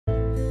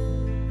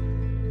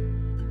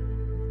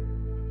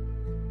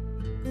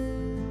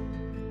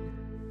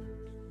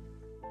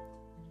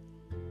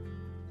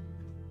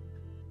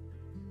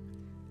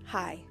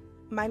Hi,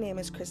 my name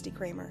is Christy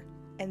Kramer,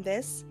 and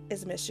this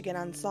is Michigan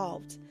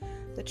Unsolved,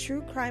 the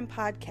true crime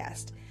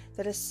podcast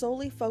that is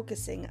solely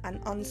focusing on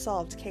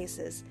unsolved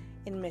cases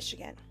in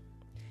Michigan.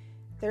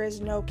 There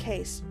is no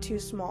case too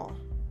small.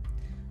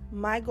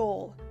 My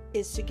goal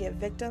is to give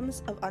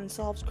victims of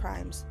unsolved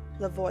crimes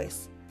the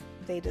voice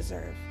they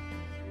deserve.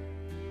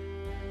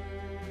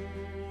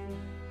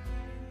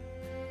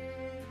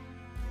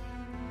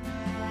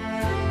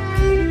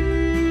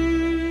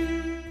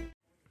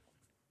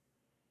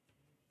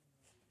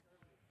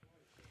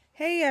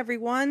 Hey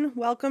everyone,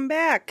 welcome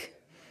back.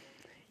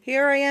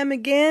 Here I am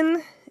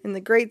again in the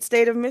great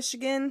state of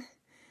Michigan.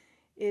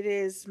 It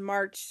is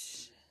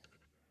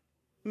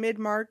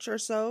mid-March or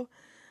so.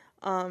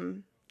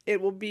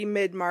 It will be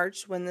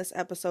mid-March when this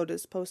episode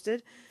is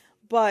posted.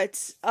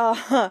 But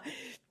it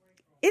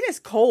is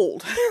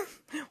cold.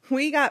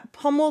 We got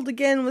pummeled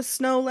again with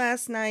snow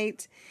last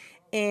night,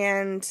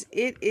 and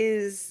it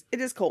is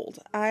cold.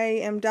 I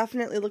am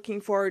definitely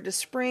looking forward to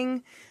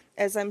spring,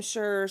 as I'm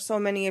sure so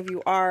many of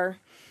you are.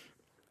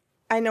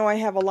 I know I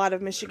have a lot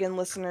of Michigan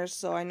listeners,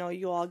 so I know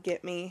you all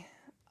get me.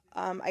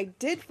 I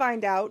did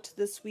find out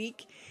this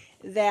week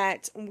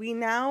that we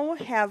now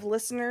have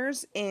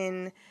listeners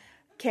in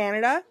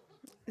Canada,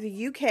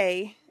 the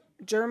UK,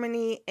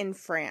 Germany, and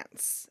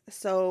France.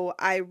 So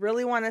I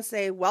really want to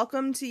say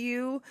welcome to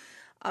you.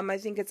 I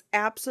think it's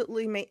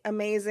absolutely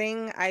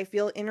amazing. I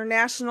feel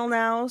international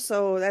now,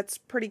 so that's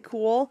pretty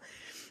cool.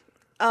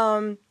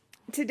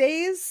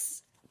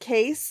 Today's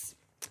case,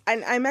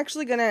 and I'm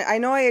actually I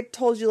know I had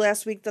told you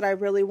last week that I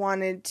really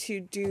wanted to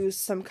do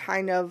some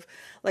kind of,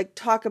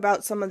 talk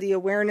about some of the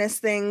awareness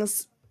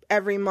things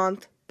every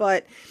month,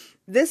 but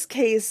this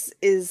case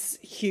is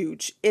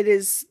huge. It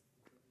is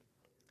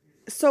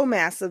so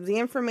massive. The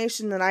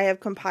information that I have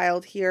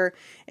compiled here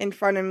in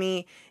front of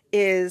me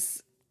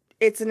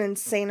it's an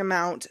insane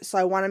amount, so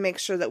I want to make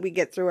sure that we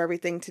get through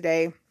everything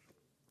today.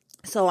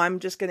 So I'm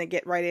just going to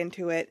get right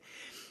into it.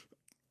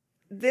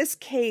 This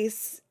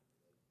case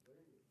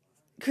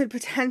could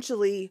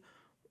potentially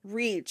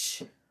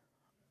reach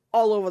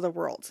all over the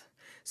world.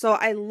 So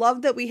I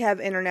love that we have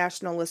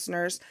international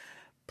listeners.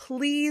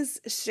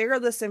 Please share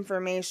this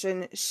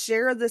information,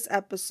 share this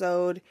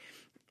episode,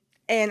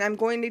 and I'm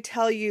going to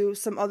tell you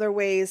some other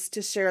ways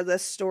to share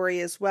this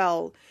story as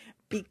well,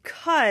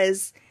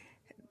 because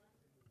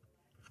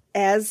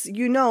as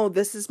you know,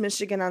 this is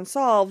Michigan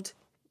Unsolved.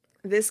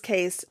 This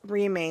case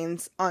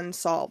remains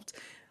unsolved.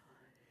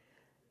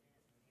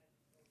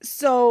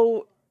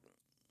 So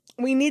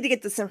we need to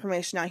get this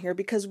information out here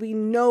because we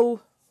know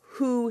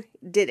who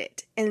did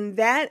it. And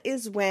that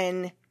is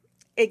when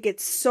it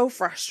gets so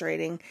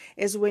frustrating,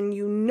 is when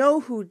you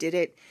know who did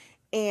it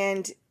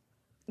and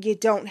you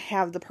don't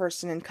have the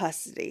person in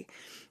custody.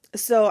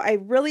 So I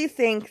really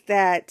think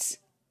that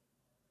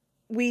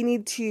we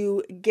need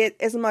to get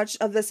as much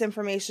of this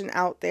information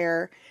out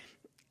there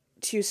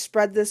to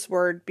spread this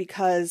word,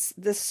 because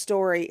this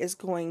story is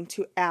going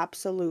to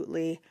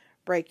absolutely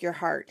break your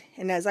heart.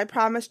 And as I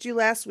promised you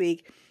last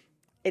week,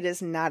 it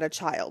is not a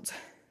child.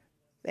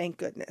 Thank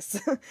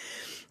goodness.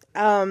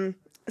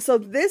 So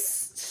this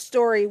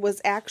story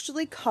was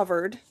actually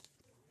covered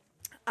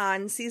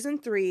on season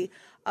 3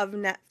 of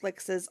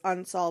Netflix's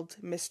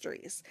Unsolved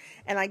Mysteries.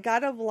 And I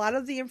got a lot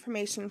of the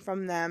information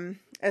from them,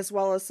 as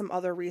well as some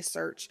other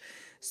research.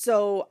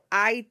 So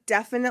I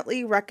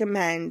definitely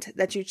recommend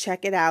that you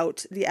check it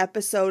out. The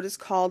episode is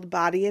called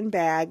Body in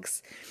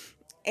Bags.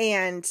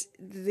 And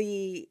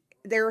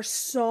there are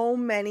so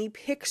many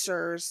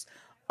pictures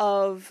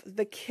of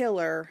the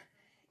killer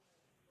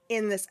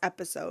in this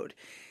episode.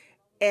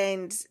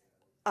 And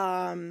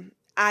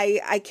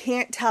I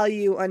can't tell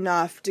you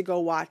enough to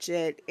go watch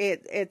it.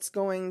 It's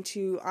going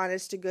to,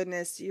 honest to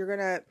goodness, you're going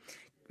to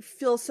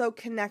feel so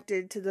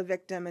connected to the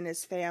victim and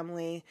his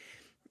family.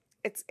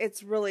 It's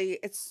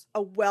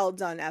a well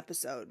done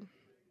episode.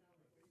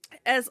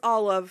 As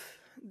all of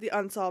the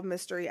Unsolved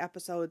Mystery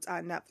episodes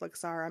on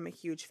Netflix are. I'm a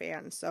huge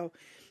fan, so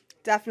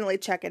definitely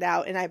check it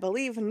out. And I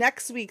believe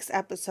next week's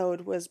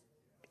episode was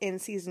in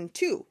season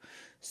 2,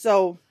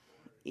 so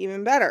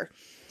even better.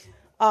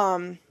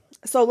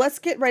 So let's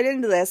get right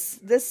into this.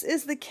 This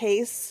is the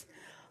case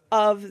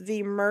of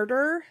the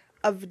murder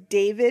of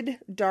David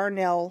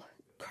Darnell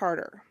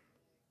Carter.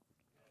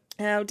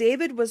 Now,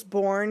 David was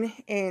born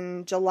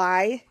in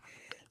July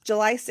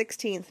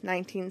 16th,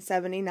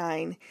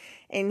 1979,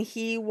 and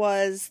he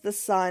was the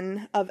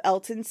son of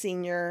Elton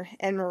Sr.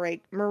 and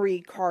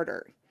Marie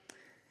Carter.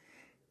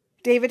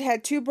 David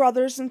had 2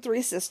 brothers and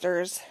 3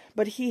 sisters,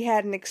 but he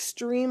had an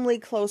extremely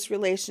close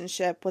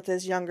relationship with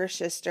his younger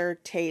sister,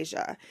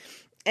 Tasia.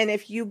 And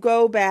if you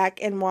go back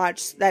and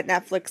watch that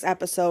Netflix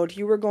episode,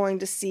 you were going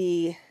to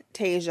see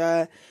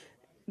Tasia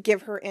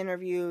give her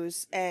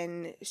interviews,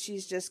 and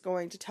she's just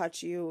going to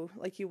touch you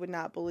like you would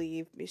not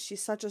believe.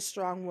 She's such a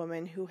strong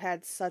woman who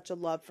had such a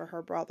love for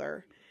her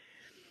brother.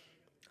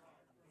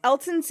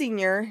 Elton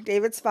Sr.,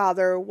 David's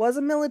father, was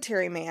a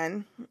military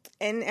man,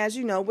 and as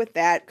you know, with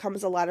that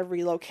comes a lot of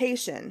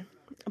relocation.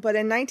 But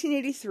in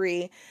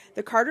 1983,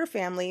 the Carter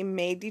family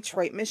made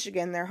Detroit,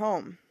 Michigan their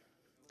home.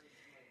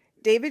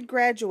 David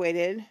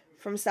graduated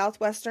from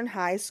Southwestern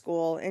High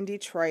School in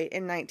Detroit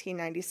in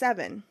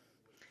 1997.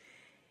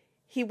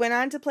 He went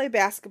on to play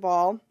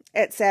basketball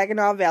at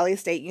Saginaw Valley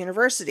State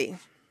University.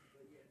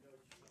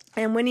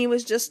 And when he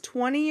was just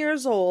 20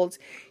 years old,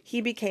 he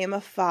became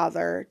a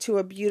father to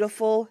a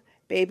beautiful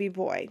baby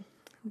boy,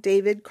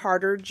 David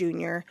Carter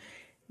Jr.,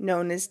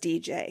 known as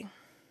DJ.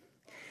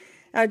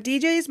 Now,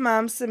 DJ's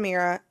mom,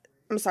 Samia,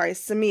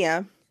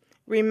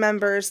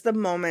 remembers the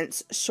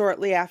moments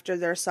shortly after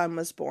their son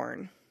was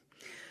born.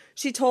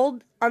 She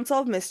told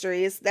Unsolved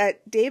Mysteries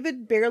that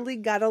David barely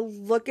got a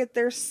look at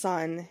their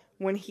son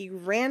when he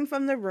ran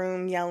from the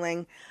room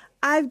yelling,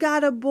 "I've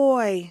got a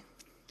boy."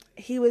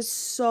 He was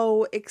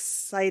so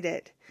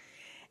excited.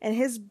 And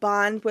his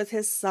bond with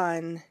his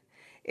son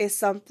is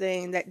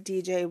something that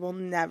DJ will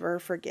never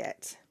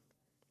forget.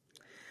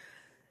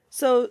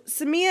 So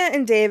Samia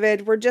and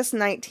David were just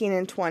 19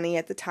 and 20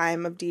 at the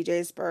time of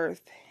DJ's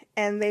birth.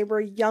 And they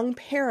were young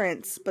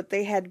parents, but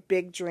they had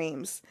big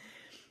dreams.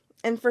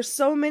 And for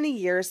so many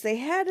years, they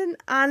had an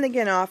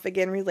on-again,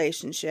 off-again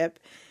relationship.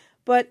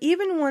 But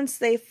even once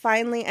they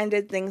finally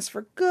ended things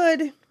for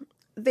good,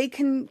 they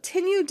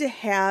continued to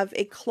have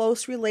a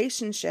close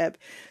relationship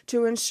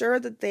to ensure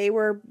that they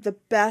were the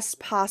best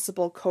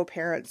possible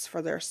co-parents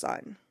for their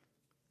son.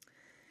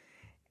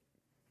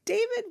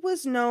 David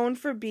was known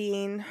for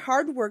being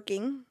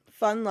hardworking,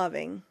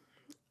 fun-loving,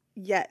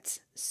 yet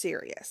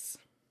serious.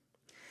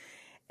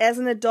 As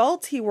an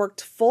adult, he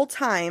worked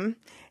full-time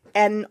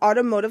at an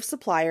automotive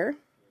supplier,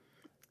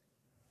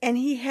 and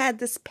he had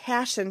this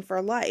passion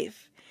for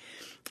life.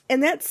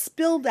 And that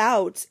spilled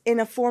out in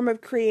a form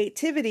of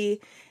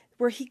creativity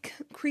where he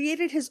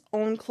created his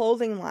own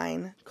clothing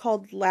line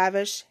called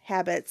Lavish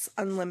Habits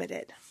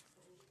Unlimited.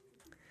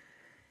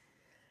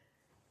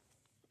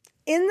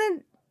 In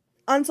the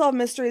Unsolved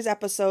Mysteries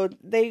episode,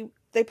 they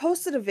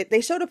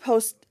showed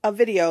a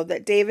video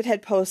that David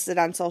had posted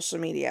on social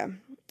media,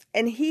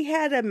 and he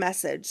had a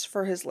message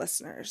for his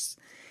listeners.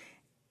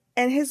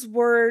 And his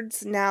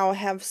words now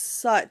have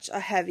such a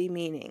heavy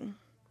meaning.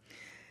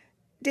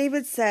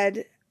 David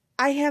said,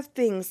 "I have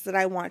things that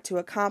I want to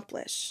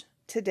accomplish.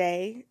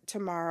 Today,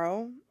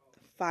 tomorrow,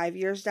 5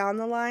 years down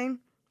the line,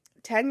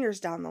 10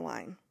 years down the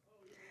line.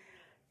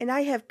 And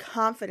I have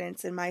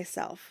confidence in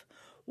myself.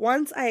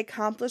 Once I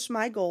accomplish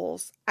my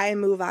goals, I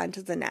move on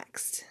to the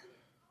next."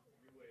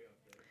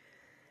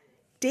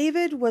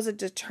 David was a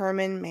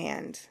determined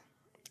man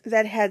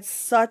that had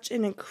such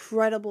an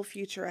incredible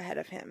future ahead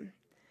of him.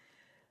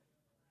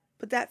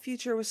 But that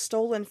future was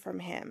stolen from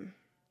him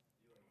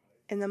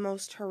in the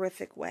most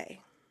horrific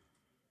way.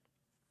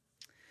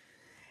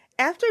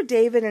 After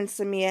David and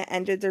Samia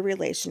ended their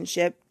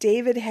relationship,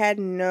 David had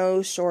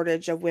no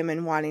shortage of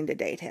women wanting to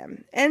date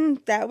him.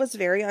 And that was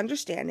very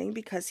understanding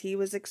because he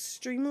was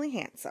extremely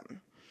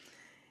handsome.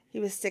 He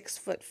was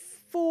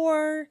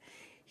 6'4".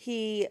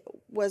 He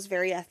was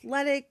very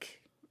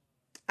athletic.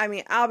 I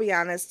mean, I'll be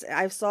honest,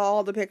 I saw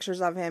all the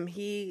pictures of him.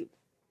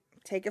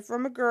 Take it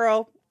from a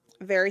girl,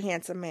 very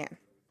handsome man.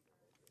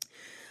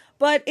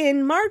 But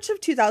in March of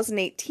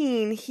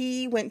 2018,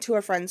 he went to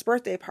a friend's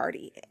birthday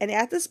party. And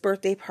at this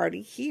birthday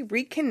party, he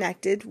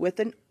reconnected with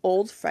an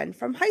old friend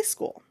from high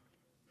school,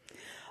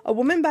 a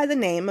woman by the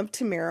name of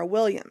Tammy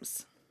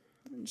Williams.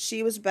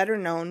 She was better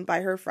known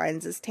by her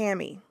friends as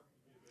Tammy.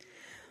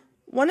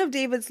 One of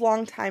David's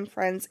longtime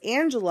friends,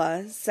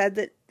 Angela, said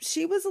that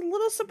she was a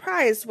little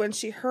surprised when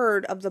she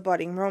heard of the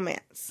budding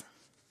romance.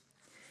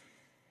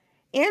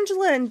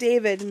 Angela and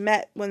David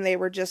met when they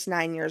were just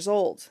 9 years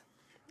old.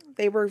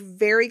 They were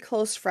very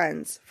close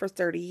friends for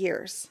 30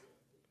 years.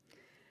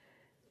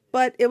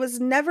 But it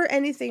was never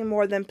anything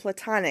more than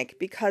platonic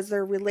because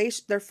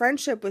their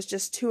friendship was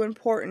just too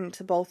important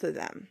to both of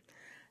them.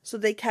 So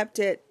they kept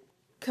it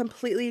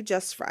completely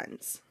just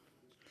friends.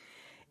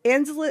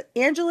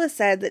 Angela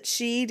said that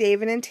she,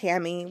 David, and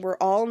Tammy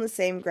were all in the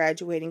same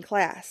graduating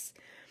class.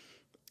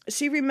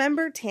 She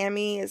remembered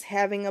Tammy as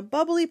having a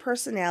bubbly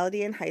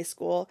personality in high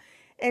school,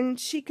 and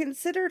she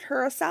considered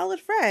her a solid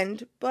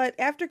friend, but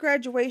after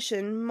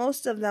graduation,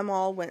 most of them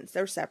all went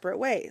their separate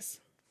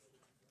ways.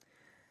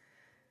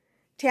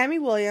 Tammy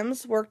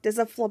Williams worked as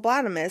a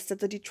phlebotomist at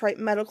the Detroit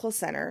Medical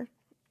Center,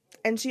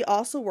 and she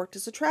also worked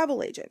as a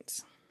travel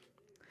agent.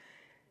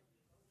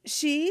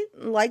 She,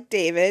 like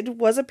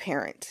David, was a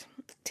parent.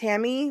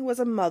 Tammy was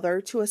a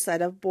mother to a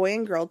set of boy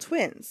and girl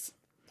twins,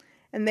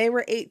 and they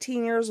were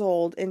 18 years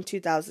old in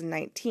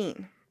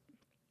 2019.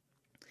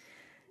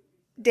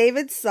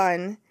 David's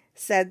son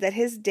said that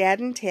his dad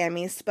and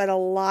Tammy spent a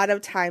lot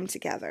of time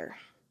together,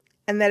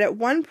 and that at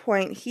one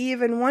point he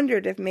even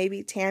wondered if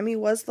maybe Tammy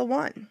was the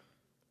one.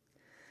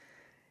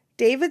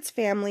 David's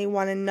family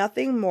wanted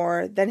nothing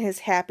more than his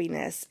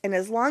happiness, and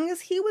as long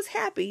as he was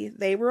happy,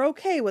 they were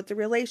okay with the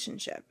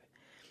relationship.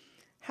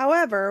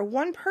 However,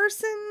 one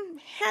person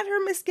had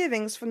her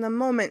misgivings from the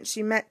moment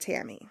she met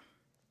Tammy.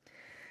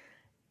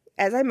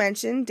 As I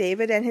mentioned,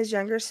 David and his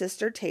younger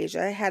sister,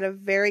 Tasia, had a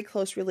very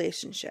close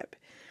relationship.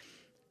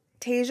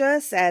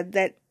 Tasia said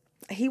that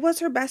he was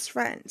her best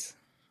friend.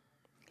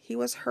 He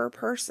was her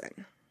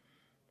person.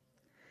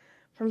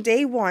 From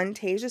day one,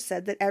 Tasia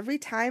said that every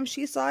time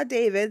she saw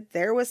David,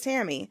 there was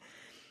Tammy.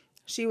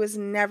 She was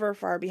never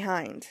far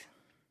behind.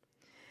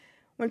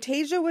 When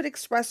Tasia would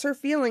express her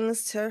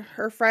feelings to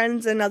her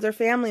friends and other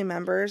family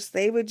members,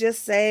 they would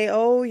just say,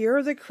 "Oh,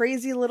 you're the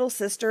crazy little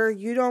sister.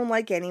 You don't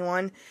like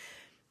anyone."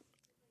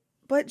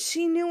 But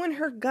she knew in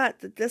her gut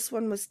that this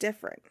one was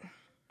different.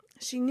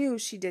 She knew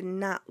she did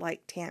not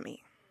like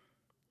Tammy.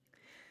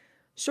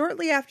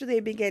 Shortly after they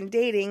began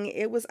dating,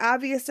 it was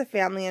obvious to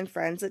family and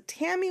friends that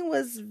Tammy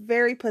was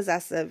very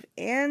possessive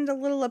and a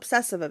little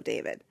obsessive of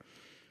David.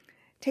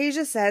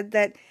 Tasia said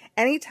that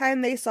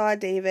anytime they saw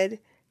David,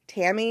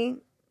 Tammy,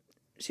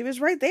 she was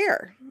right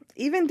there.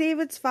 Even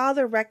David's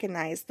father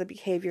recognized the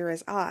behavior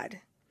as odd.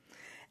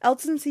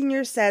 Elton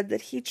Sr. said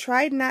that he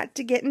tried not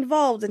to get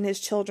involved in his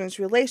children's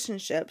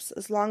relationships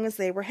as long as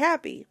they were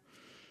happy,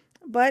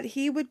 but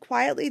he would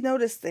quietly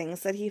notice things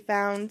that he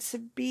found to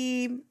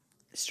be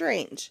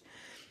strange,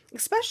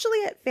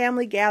 especially at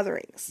family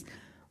gatherings.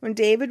 When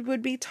David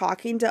would be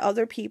talking to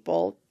other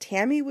people,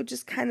 Tammy would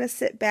just kind of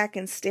sit back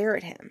and stare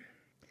at him.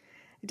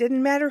 It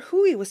didn't matter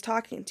who he was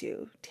talking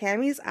to.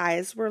 Tammy's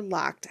eyes were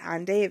locked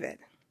on David.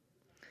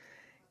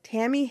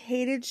 Tammy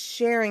hated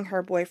sharing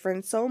her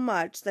boyfriend so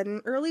much that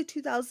in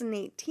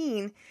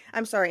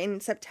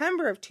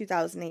September of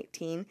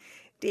 2018,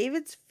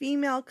 David's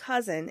female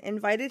cousin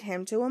invited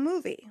him to a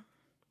movie.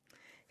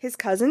 His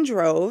cousin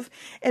drove,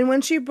 and when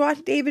she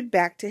brought David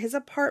back to his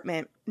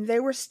apartment, they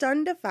were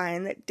stunned to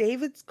find that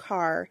David's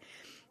car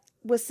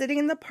was sitting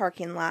in the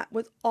parking lot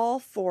with all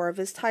 4 of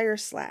his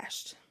tires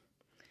slashed.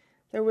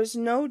 There was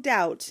no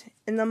doubt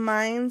in the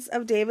minds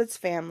of David's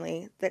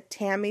family that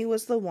Tammy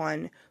was the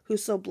one who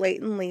so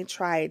blatantly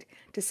tried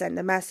to send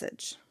a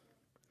message.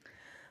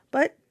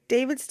 But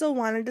David still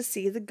wanted to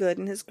see the good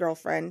in his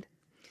girlfriend.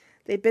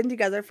 They'd been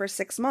together for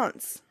 6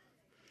 months.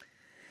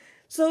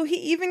 So he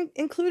even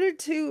continued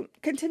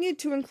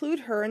to include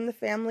her in the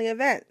family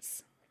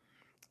events,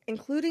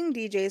 including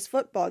DJ's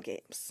football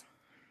games.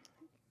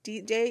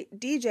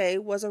 DJ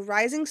was a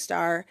rising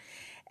star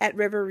at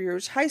River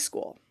Rouge High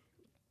School.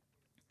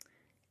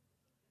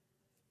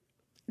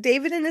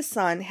 David and his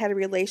son had a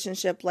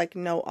relationship like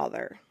no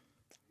other.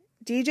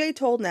 DJ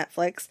told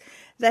Netflix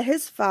that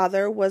his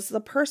father was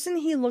the person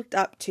he looked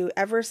up to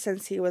ever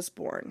since he was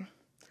born.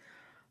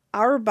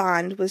 Our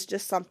bond was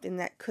just something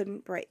that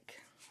couldn't break.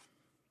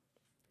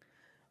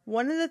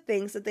 One of the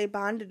things that they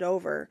bonded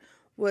over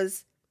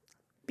was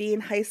being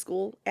high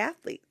school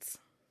athletes.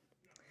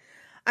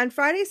 On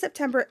Friday,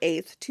 September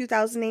 8th,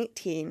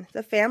 2018,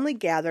 the family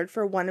gathered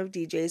for one of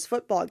DJ's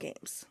football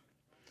games.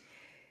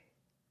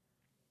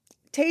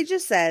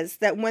 Tasia says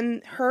that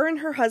when her and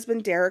her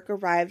husband Derek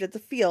arrived at the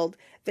field,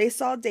 they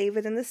saw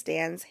David in the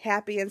stands,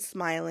 happy and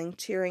smiling,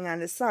 cheering on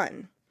his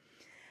son.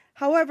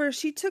 However,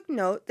 she took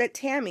note that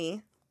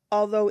Tammy,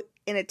 although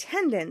in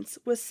attendance,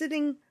 was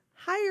sitting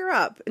higher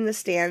up in the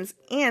stands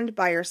and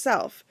by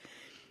herself.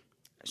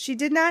 She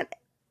did not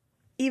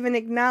even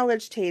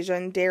acknowledge Tasia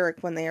and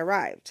Derek when they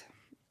arrived.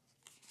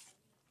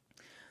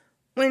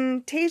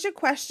 When Tasia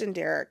questioned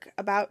Derek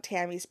about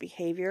Tammy's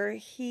behavior,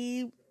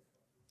 he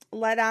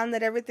let on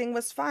that everything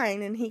was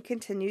fine and he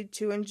continued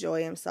to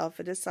enjoy himself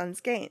at his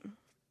son's game.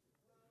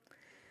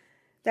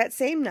 That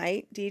same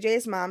night,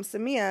 DJ's mom,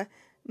 Samia,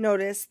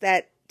 noticed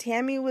that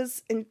Tammy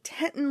was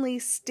intently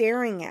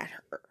staring at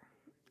her.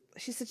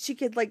 She said she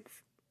could,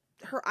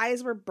 her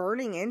eyes were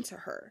burning into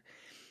her.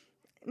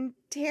 And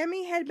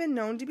Tammy had been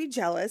known to be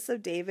jealous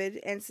of David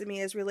and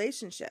Samia's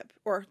relationship,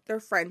 or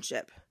their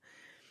friendship.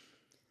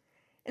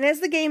 And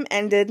as the game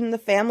ended and the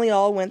family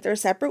all went their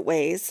separate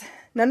ways,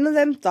 none of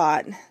them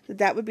thought that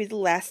that would be the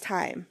last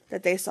time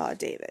that they saw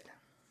David.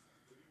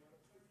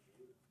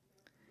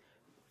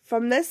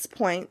 From this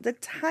point, the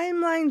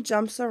timeline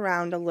jumps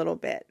around a little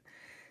bit.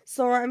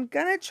 So I'm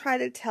going to try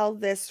to tell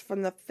this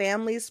from the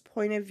family's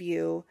point of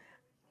view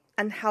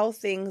on how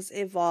things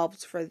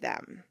evolved for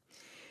them.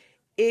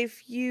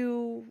 If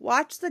you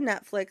watch the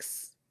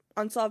Netflix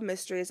Unsolved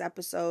Mysteries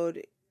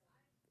episode,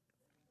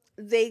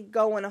 they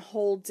go in a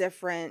whole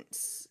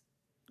different,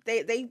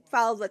 they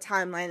follow the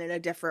timeline in a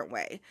different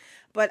way.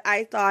 But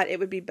I thought it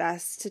would be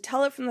best to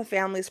tell it from the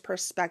family's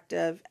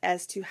perspective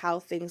as to how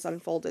things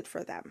unfolded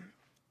for them.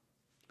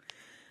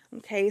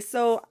 Okay,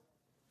 so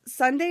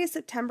Sunday,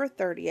 September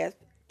 30th,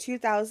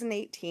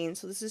 2018,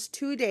 so this is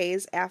 2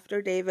 days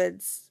after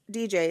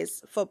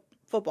DJ's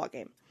football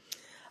game.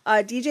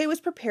 DJ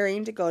was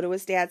preparing to go to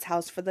his dad's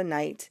house for the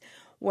night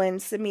when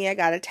Samia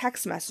got a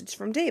text message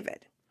from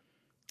David.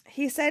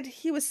 He said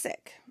he was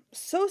sick.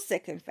 So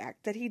sick, in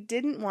fact, that he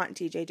didn't want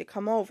DJ to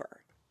come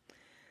over.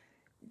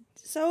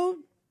 So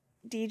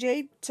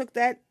DJ took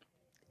that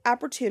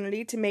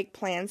opportunity to make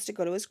plans to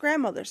go to his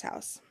grandmother's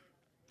house.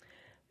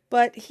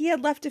 But he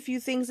had left a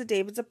few things at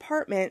David's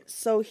apartment,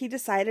 so he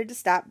decided to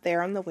stop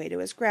there on the way to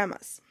his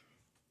grandma's.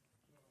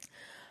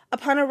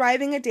 Upon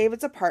arriving at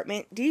David's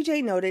apartment,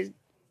 DJ noted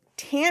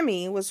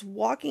Tammy was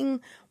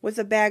walking with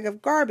a bag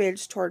of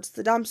garbage towards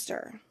the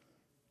dumpster.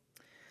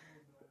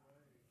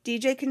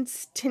 DJ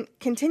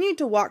continued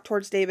to walk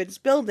towards David's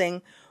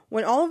building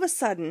when all of a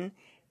sudden,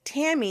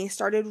 Tammy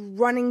started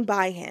running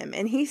by him,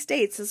 and he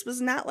states this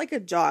was not like a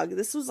jog.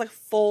 This was like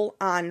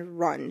full-on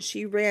run.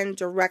 She ran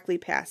directly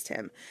past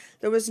him.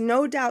 There was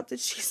no doubt that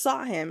she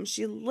saw him.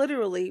 She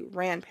literally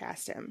ran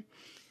past him.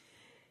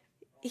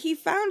 He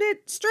found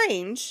it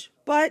strange,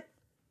 but,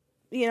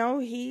 you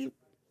know,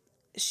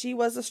 she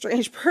was a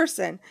strange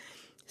person.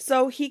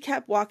 So he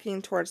kept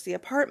walking towards the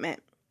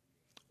apartment.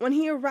 When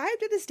he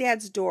arrived at his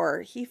dad's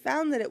door, he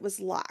found that it was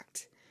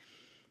locked.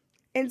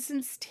 And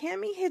since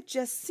Tammy had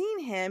just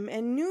seen him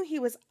and knew he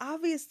was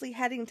obviously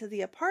heading to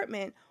the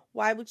apartment,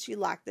 why would she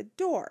lock the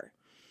door?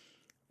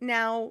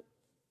 Now,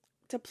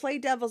 to play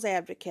devil's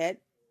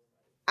advocate,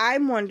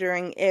 I'm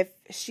wondering if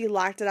she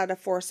locked it out of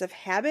force of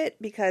habit,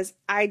 because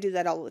I do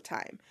that all the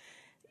time.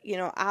 You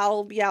know,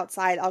 I'll be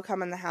outside, I'll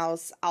come in the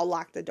house, I'll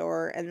lock the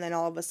door, and then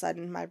all of a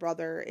sudden my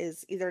brother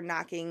is either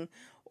knocking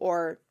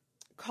or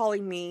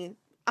calling me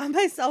on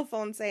my cell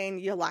phone saying,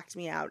 you locked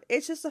me out.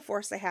 It's just a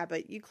force of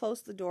habit. You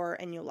close the door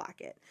and you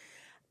lock it.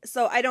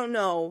 So I don't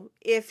know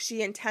if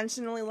she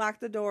intentionally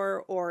locked the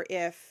door or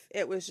if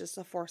it was just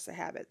a force of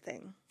habit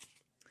thing.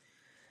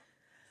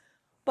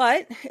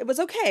 But it was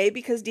okay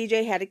because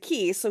DJ had a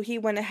key, so he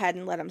went ahead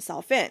and let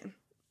himself in.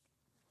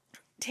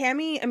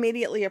 Tammy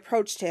immediately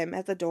approached him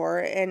at the door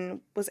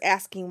and was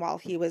asking why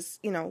he was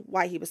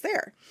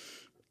there.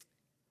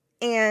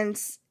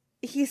 And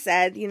he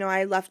said,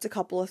 I left a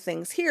couple of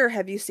things here.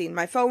 Have you seen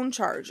my phone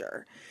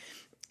charger?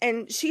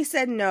 And she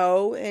said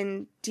no,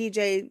 and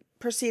DJ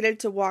proceeded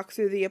to walk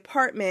through the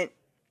apartment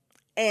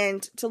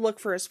and to look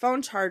for his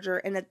phone charger.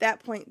 And at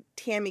that point,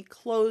 Tammy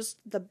closed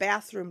the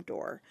bathroom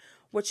door,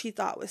 which he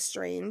thought was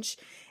strange.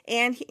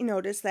 And he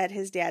noticed that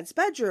his dad's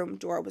bedroom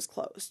door was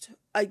closed.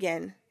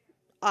 Again,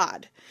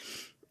 odd.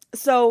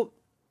 So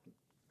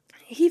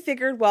he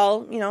figured,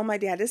 well, my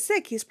dad is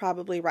sick. He's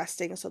probably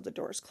resting, so the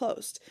door's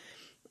closed.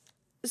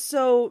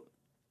 So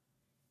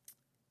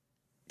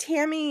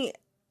Tammy,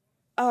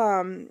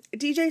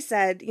 DJ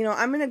said,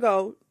 I'm going to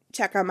go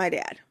check on my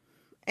dad.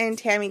 And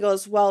Tammy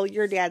goes, well,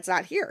 your dad's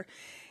not here.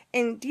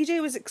 And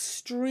DJ was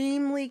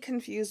extremely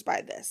confused by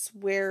this.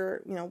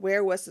 Where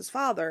was his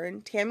father?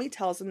 And Tammy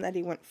tells him that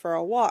he went for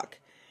a walk.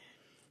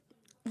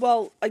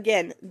 Well,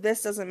 again,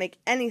 this doesn't make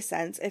any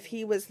sense. If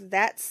he was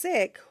that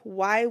sick,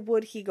 why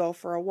would he go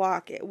for a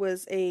walk? It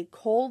was a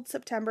cold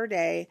September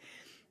day,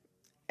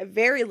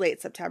 very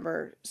late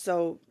September.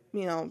 So,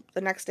 the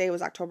next day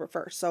was October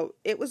 1st. So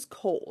it was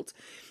cold.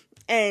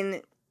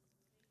 And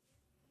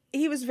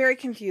he was very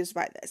confused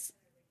by this.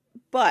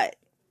 But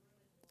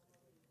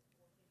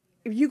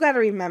you got to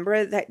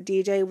remember that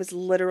DJ was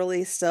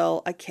literally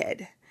still a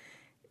kid.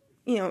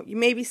 You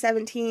may be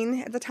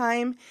 17 at the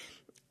time,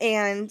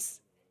 and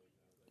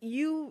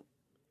you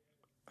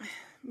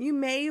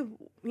may,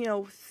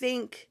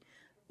 think,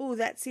 oh,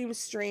 that seems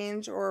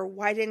strange, or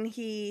why didn't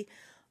he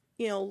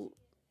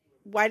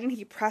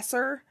press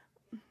her?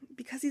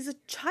 Because he's a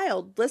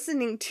child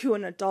listening to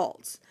an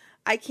adult.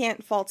 I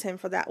can't fault him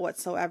for that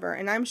whatsoever,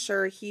 and I'm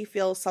sure he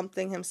feels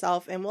something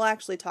himself, and we'll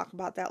actually talk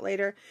about that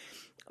later.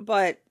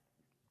 But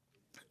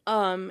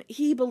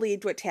he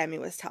believed what Tammy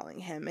was telling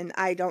him, and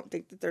I don't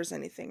think that there's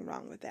anything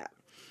wrong with that.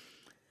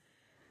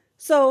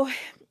 So,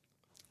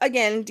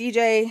 again,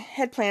 DJ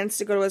had plans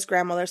to go to his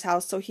grandmother's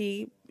house, so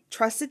he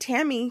trusted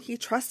Tammy. He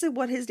trusted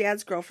what his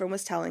dad's girlfriend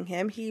was telling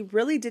him. He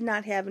really did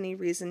not have any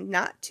reason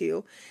not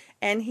to,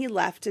 and he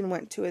left and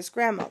went to his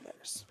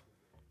grandmother's.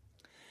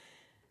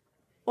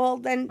 Well,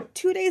 then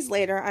 2 days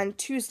later, on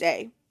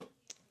Tuesday,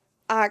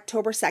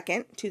 October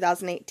 2nd,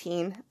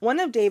 2018, one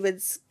of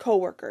David's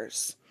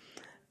co-workers,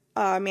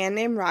 a man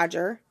named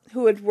Roger,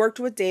 who had worked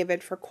with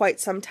David for quite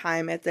some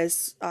time at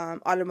this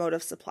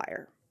automotive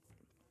supplier.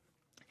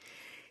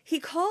 He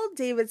called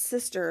David's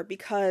sister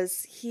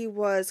because he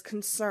was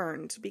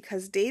concerned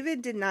because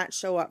David did not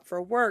show up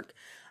for work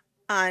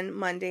on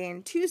Monday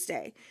and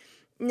Tuesday.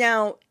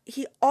 Now,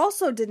 he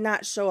also did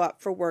not show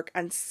up for work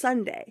on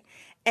Sunday,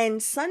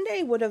 and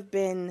Sunday would have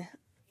been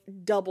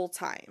double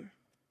time.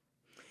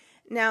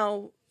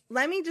 Now,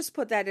 let me just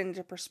put that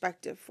into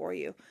perspective for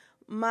you.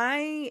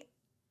 My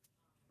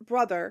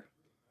brother,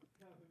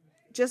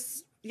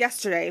 just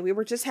yesterday, we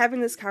were just having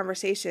this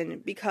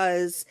conversation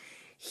because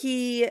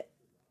he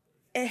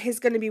is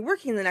going to be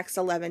working the next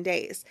 11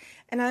 days.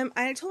 And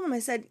I told him, I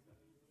said,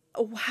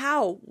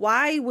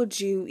 why would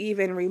you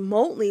even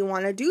remotely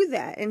want to do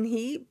that? And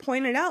he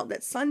pointed out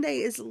that Sunday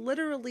is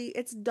literally,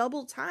 it's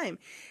double time.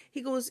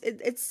 He goes,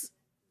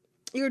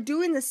 you're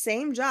doing the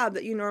same job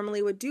that you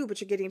normally would do, but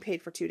you're getting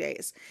paid for 2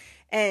 days.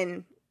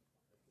 And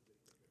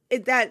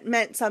that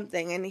meant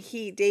something. And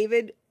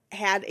David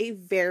had a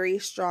very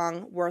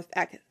strong work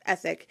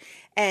ethic,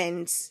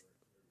 and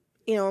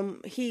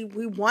he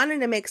wanted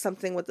to make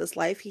something with his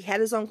life. He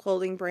had his own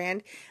clothing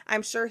brand.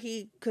 I'm sure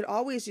he could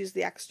always use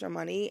the extra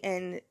money,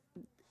 and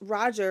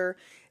Roger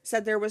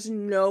said there was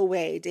no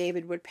way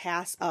David would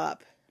pass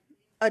up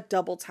a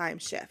double time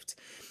shift.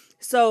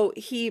 So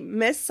he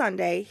missed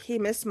Sunday, he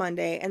missed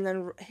Monday, and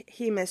then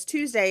he missed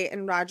Tuesday,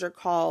 and Roger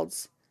called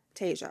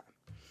Tasia.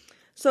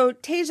 So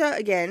Tasia,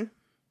 again,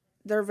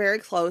 they're very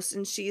close,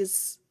 and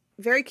she's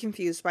very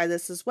confused by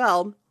this as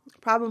well.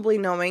 probably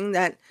knowing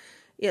that,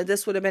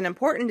 this would have been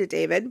important to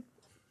David.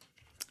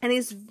 And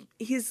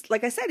he's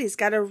like I said, he's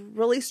got a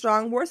really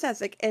strong work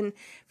ethic. And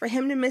for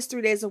him to miss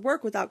 3 days of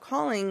work without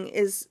calling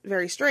is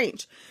very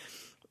strange.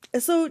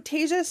 So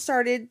Tasia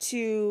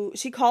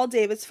she called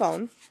David's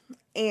phone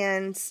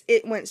and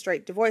it went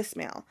straight to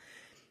voicemail.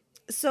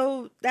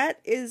 So that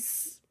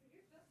is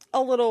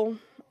a little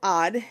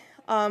odd.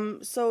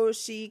 So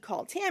she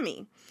called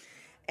Tammy,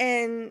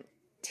 and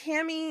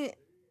Tammy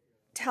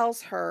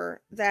tells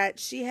her that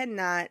she had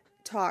not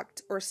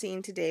talked or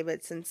seen to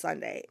David since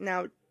Sunday.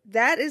 Now,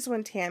 that is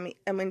when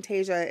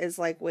Tasia is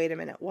like, wait a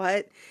minute,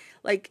 what?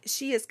 Like,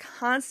 she is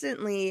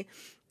constantly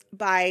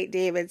by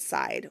David's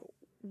side.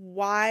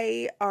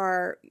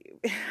 How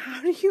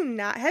have you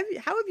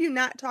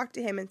not talked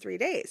to him in 3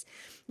 days?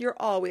 You're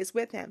always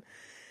with him.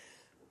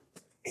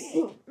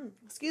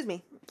 Excuse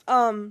me.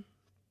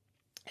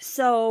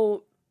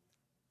 So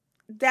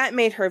that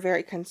made her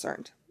very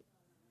concerned.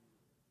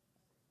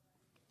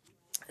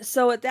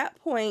 So at that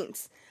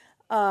point,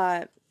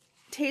 Tasia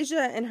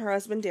and her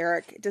husband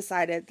Derek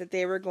decided that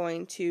they were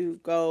going to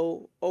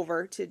go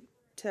over to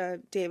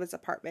David's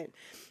apartment.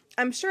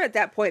 I'm sure at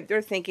that point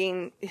they're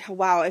thinking,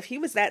 wow, if he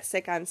was that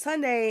sick on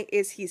Sunday,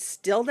 is he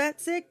still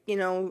that sick?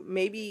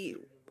 Maybe,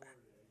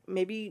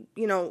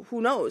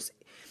 who knows?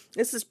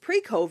 This is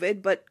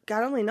pre-COVID, but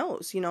God only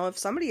knows, if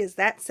somebody is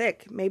that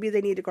sick, maybe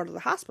they need to go to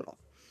the hospital.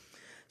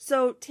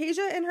 So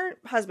Tasia and her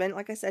husband,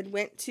 like I said,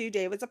 went to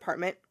David's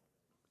apartment.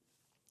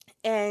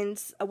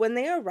 And when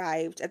they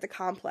arrived at the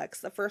complex,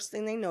 the first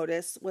thing they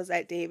noticed was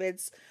that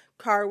David's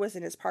car was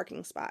in his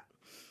parking spot.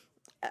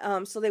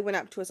 So they went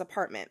up to his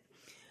apartment.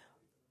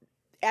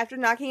 After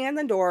knocking on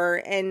the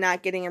door and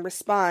not getting a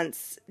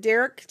response,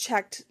 Derek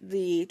checked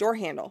the door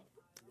handle,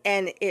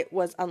 and it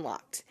was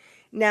unlocked.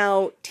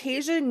 Now,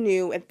 Tasia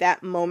knew at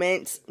that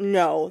moment,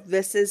 no,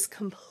 this is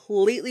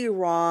completely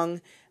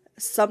wrong.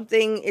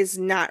 Something is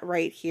not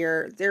right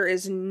here. There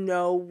is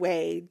no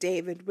way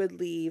David would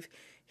leave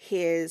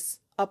his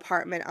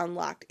apartment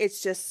unlocked.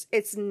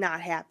 It's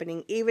not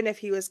happening. Even if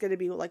he was going to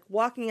be like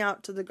walking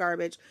out to the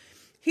garbage,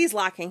 he's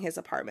locking his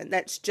apartment.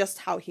 That's just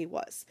how he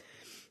was.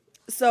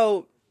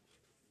 So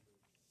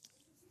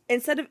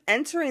instead of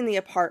entering the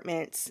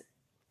apartment,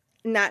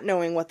 not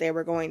knowing what they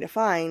were going to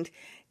find,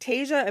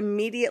 Tasia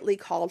immediately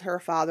called her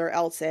father,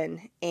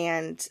 Elton,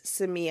 and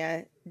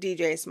Samia,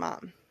 DJ's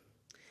mom.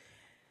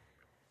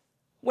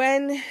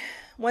 When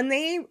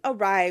they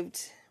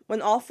arrived,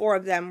 when all four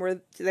of them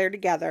were there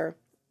together,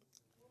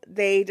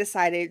 they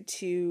decided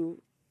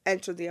to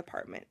enter the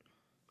apartment.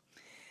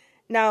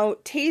 Now,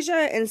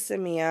 Tasia and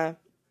Samia,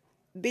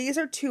 these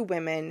are two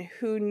women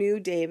who knew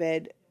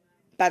David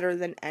better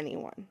than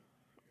anyone.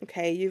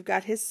 Okay, you've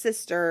got his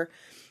sister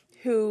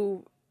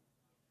who,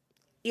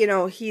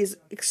 he's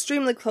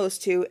extremely close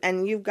to,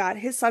 and you've got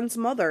his son's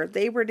mother.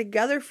 They were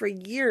together for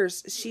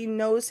years. She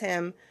knows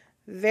him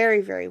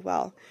very, very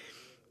well.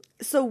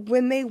 So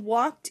when they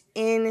walked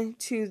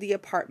into the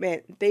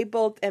apartment, they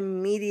both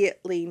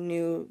immediately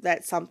knew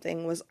that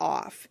something was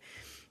off.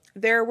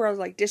 There were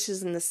like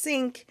dishes in the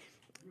sink.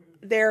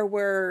 There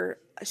were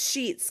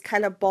sheets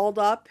kind of balled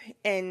up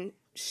and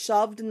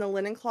shoved in the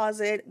linen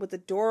closet with the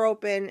door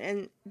open.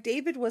 And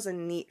David was a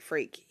neat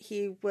freak.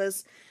 He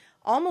was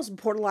almost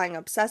borderline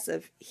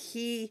obsessive.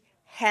 He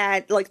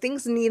had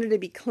things needed to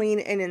be clean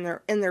and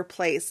in their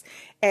place.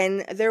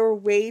 And there were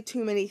way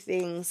too many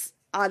things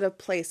out of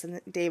place in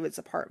David's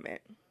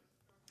apartment.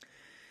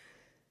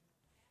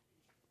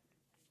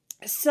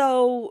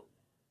 So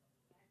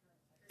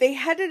they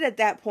headed at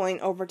that point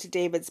over to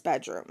David's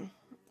bedroom.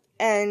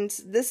 And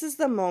this is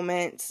the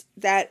moment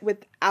that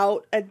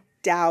without a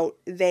doubt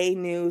they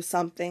knew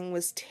something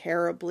was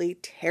terribly,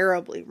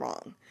 terribly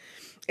wrong.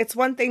 It's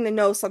one thing to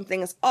know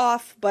something is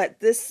off, but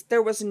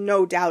there was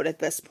no doubt at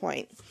this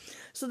point.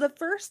 So the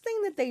first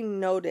thing that they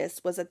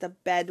noticed was that the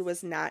bed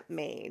was not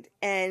made.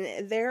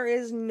 And there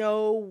is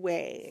no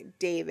way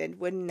David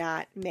would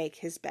not make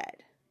his bed.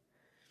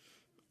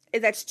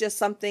 That's just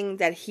something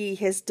that he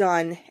has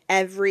done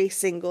every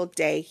single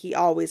day. He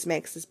always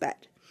makes his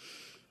bed.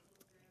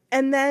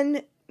 And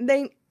then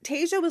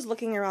Tasia was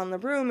looking around the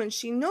room and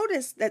she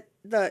noticed that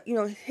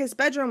his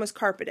bedroom was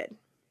carpeted.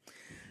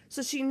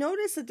 So she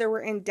noticed that there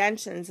were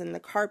indentions in the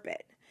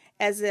carpet,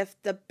 as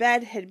if the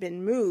bed had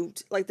been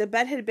moved. Like the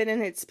bed had been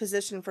in its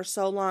position for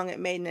so long it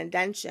made an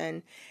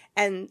indention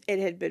and it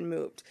had been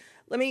moved.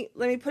 Let me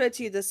put it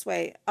to you this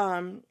way.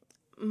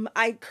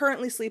 I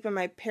currently sleep in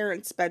my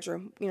parents'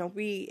 bedroom.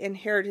 We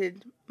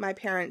inherited my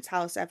parents'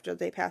 house after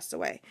they passed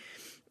away.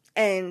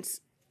 And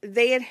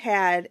they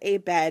had a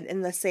bed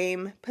in the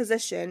same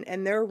position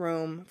in their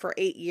room for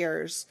 8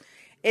 years.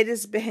 It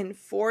has been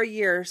 4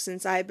 years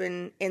since I've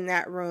been in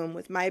that room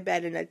with my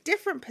bed in a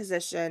different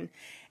position,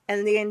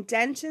 and the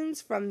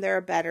indentions from their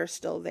bed are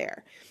still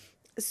there.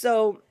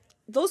 So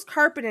those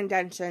carpet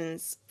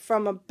indentions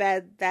from a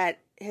bed that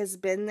has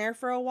been there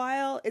for a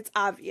while, it's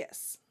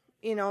obvious.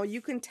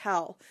 You can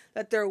tell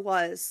that there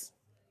was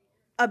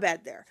a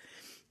bed there.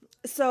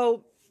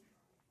 So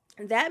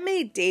That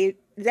made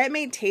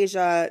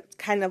Tasia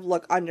kind of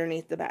look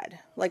underneath the bed.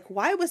 Like,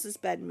 why was this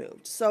bed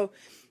moved? So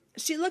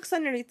she looks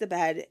underneath the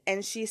bed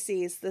and she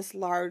sees this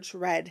large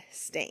red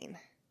stain.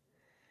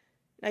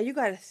 Now you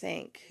got to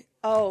think,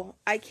 oh,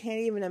 I can't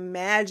even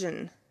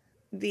imagine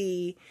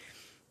the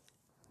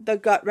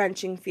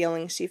gut-wrenching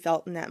feeling she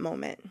felt in that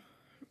moment.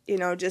 You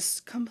know,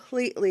 just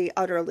completely,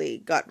 utterly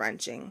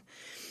gut-wrenching.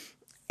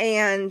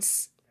 And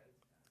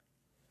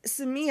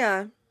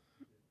Samia,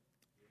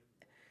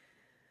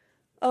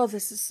 oh,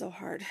 this is so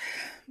hard.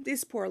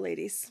 These poor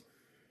ladies.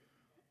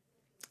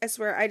 I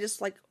swear, I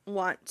just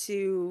want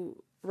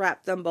to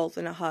wrap them both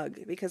in a hug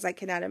because I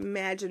cannot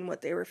imagine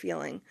what they were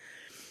feeling.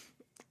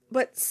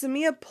 But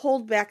Samia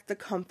pulled back the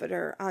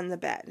comforter on the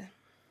bed.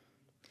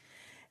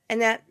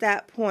 And at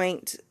that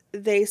point,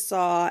 they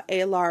saw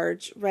a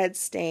large red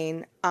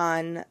stain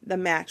on the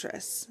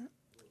mattress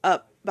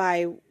up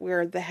by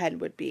where the head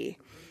would be.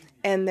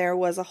 And there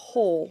was a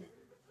hole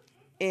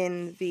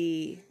in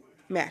the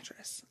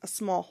mattress, a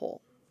small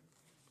hole.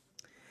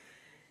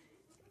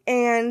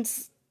 And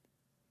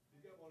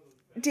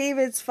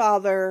David's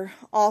father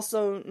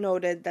also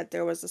noted that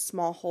there was a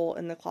small hole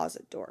in the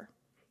closet door.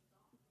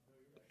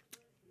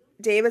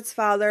 David's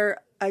father,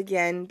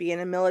 again, being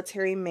a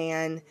military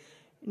man,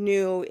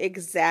 knew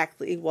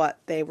exactly what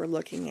they were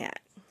looking at.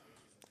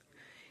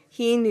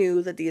 He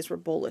knew that these were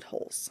bullet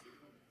holes.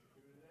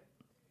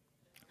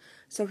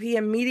 So he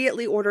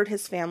immediately ordered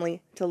his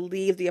family to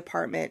leave the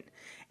apartment,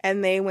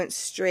 and they went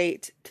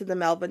straight to the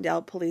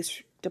Melvindale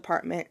Police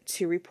Department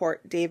to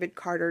report David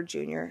Carter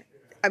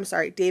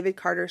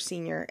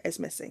Sr. as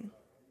missing.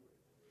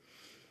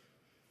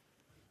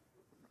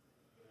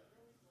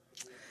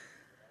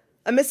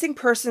 A missing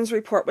persons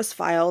report was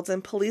filed,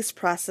 and police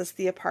processed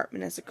the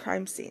apartment as a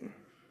crime scene.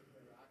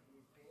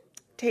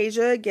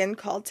 Tasia again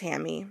called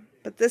Tammy,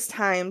 but this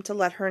time to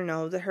let her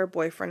know that her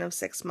boyfriend of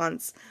 6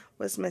 months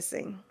was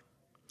missing.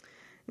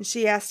 And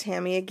she asked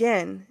Tammy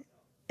again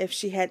if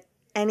she had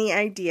any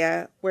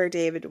idea where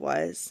David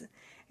was,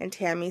 and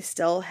Tammy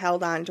still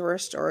held on to her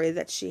story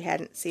that she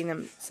hadn't seen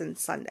him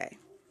since Sunday.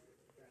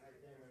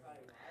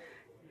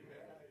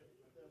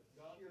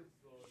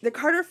 The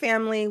Carter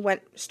family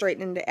went straight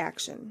into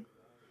action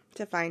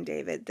to find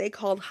David. They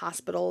called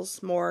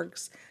hospitals,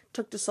 morgues,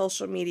 took to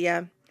social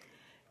media,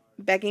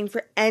 begging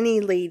for any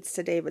leads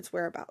to David's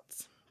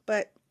whereabouts.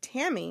 But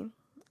Tammy,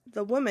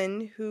 the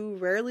woman who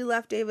rarely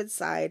left David's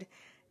side,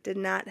 did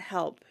not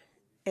help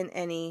in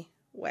any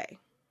way.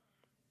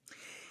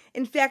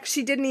 In fact,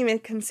 she didn't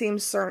even seem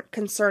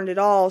concerned at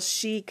all.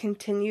 She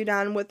continued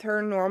on with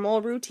her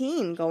normal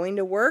routine, going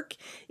to work,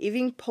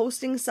 even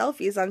posting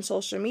selfies on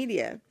social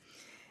media.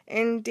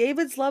 And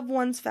David's loved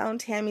ones found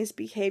Tammy's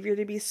behavior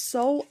to be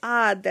so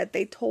odd that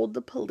they told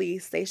the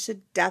police they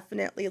should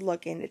definitely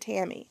look into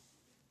Tammy.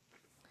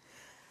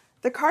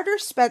 The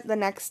Carters spent the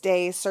next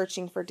day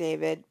searching for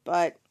David,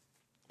 but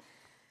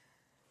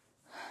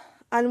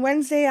on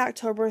Wednesday,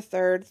 October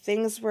 3rd,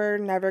 things were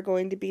never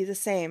going to be the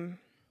same.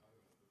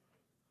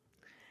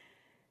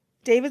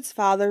 David's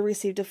father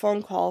received a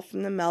phone call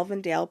from the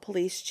Melvindale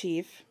police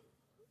chief,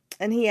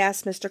 and he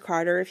asked Mr.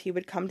 Carter if he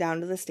would come down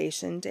to the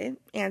station to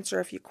answer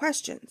a few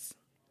questions.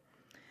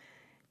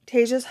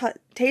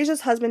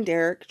 Tasia's husband,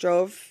 Derek,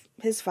 drove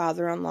his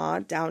father-in-law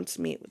down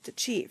to meet with the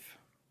chief.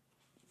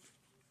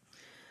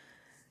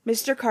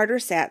 Mr. Carter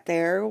sat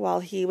there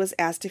while he was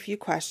asked a few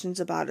questions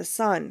about his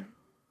son.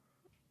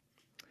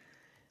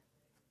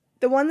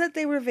 The one that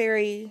they were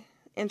very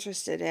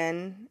interested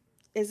in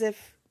is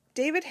if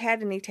David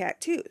had any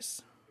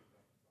tattoos.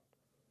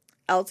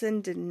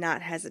 Elton did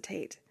not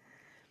hesitate.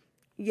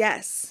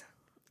 Yes,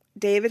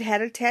 David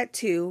had a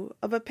tattoo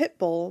of a pit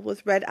bull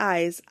with red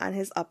eyes on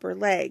his upper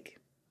leg.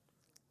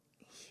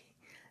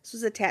 This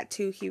was a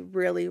tattoo he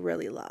really,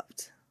 really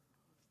loved.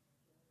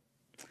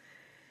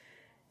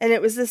 And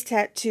it was this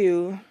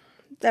tattoo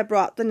that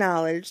brought the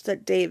knowledge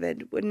that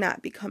David would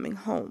not be coming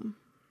home.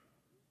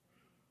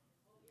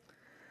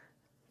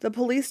 The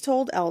police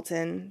told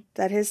Elton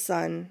that his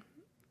son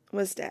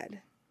was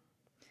dead,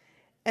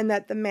 and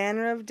that the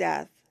manner of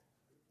death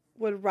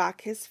would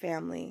rock his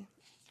family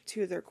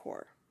to their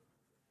core.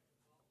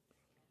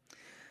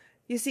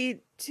 You see,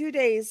 2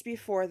 days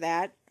before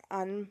that,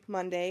 on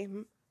Monday,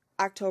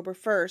 October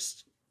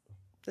 1st,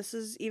 this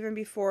is even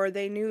before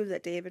they knew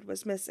that David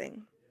was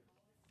missing,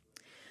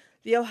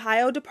 the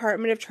Ohio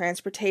Department of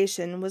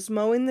Transportation was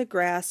mowing the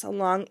grass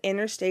along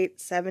Interstate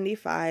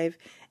 75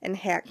 in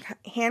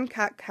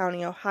Hancock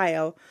County,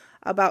 Ohio,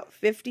 about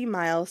 50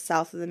 miles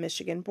south of the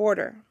Michigan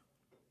border.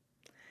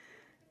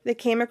 They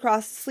came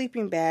across a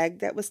sleeping bag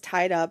that was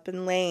tied up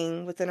and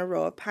laying within a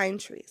row of pine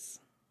trees.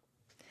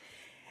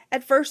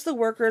 At first, the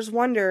workers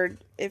wondered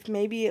if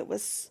maybe it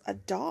was a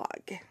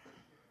dog.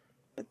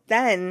 But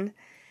then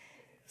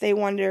they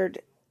wondered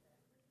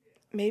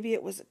maybe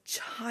it was a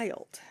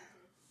child.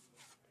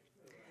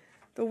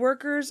 The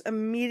workers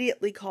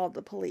immediately called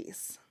the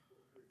police.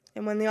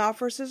 And when the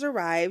officers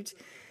arrived,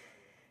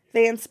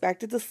 they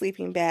inspected the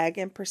sleeping bag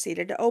and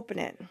proceeded to open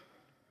it.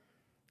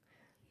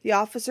 The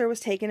officer was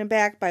taken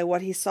aback by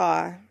what he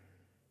saw,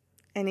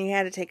 and he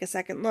had to take a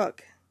second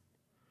look.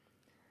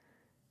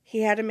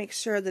 He had to make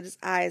sure that his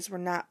eyes were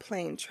not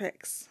playing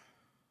tricks.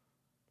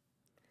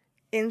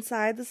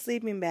 Inside the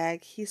sleeping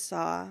bag, he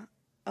saw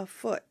a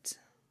foot.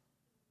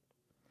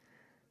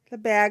 The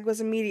bag was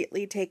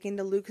immediately taken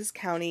to Lucas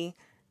County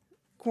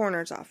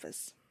Coroner's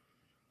office.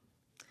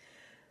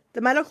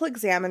 The medical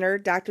examiner,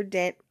 Dr.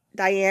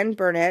 Diane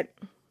Burnett,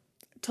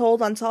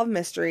 told Unsolved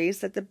Mysteries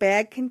that the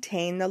bag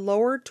contained the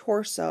lower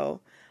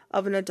torso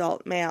of an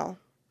adult male.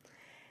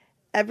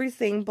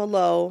 Everything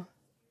below,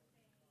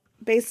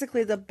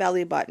 basically the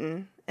belly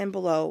button and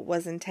below,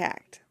 was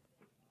intact.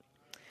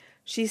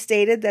 She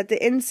stated that the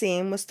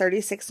inseam was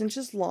 36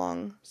 inches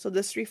long, so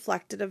this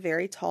reflected a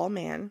very tall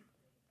man.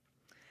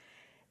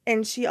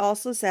 And she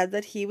also said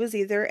that he was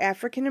either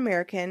African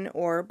American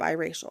or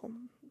biracial.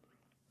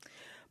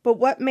 But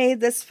what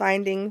made this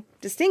finding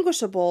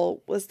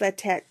distinguishable was the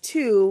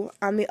tattoo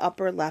on the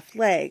upper left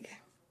leg.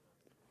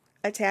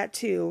 A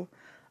tattoo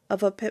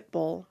of a pit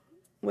bull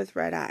with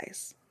red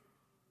eyes.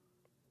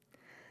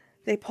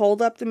 They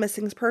pulled up the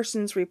missing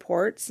persons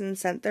reports and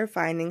sent their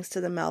findings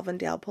to the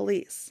Melvindale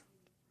police.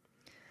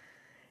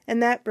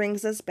 And that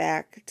brings us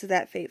back to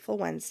that fateful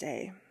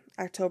Wednesday,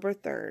 October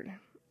 3rd,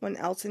 when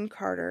Elton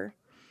Carter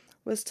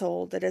was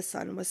told that his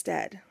son was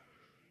dead.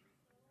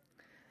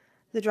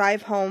 The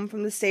drive home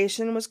from the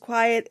station was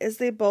quiet as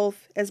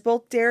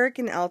both Derek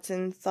and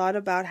Elton thought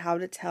about how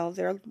to tell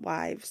their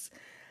wives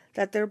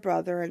that their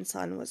brother and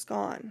son was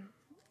gone.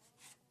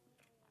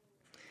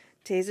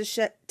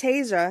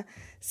 Tasia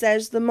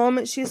says the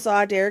moment she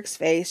saw Derek's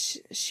face,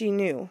 she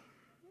knew.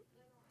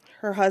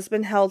 Her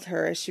husband held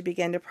her as she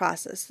began to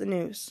process the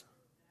news.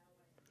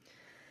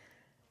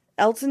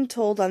 Elton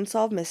told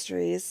Unsolved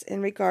Mysteries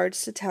in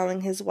regards to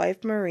telling his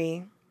wife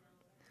Marie,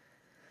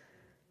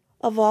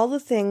 "Of all the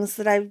things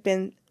that I've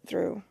been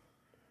through,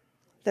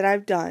 that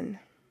I've done,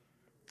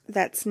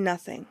 that's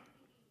nothing.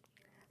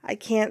 I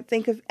can't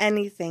think of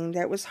anything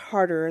that was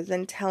harder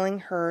than telling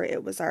her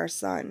it was our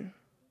son."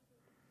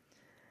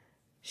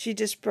 She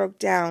just broke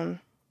down.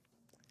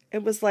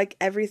 It was like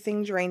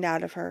everything drained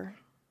out of her,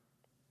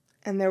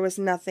 and there was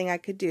nothing I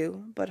could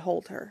do but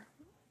hold her.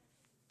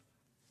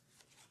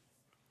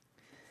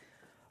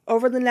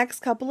 Over the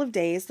next couple of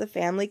days, the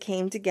family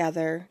came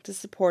together to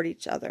support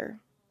each other.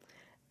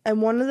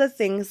 And one of the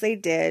things they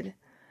did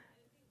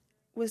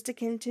was to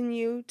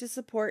continue to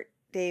support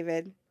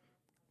David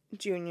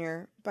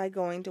Jr. by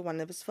going to one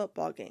of his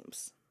football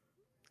games.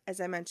 As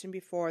I mentioned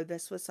before,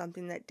 this was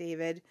something that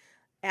David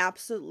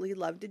absolutely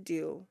loved to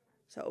do,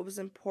 so it was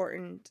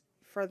important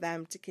for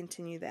them to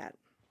continue that.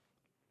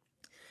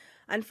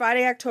 On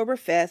Friday, October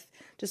 5th,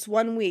 just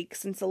 1 week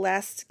since the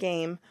last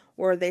game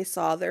where they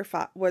saw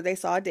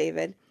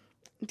David,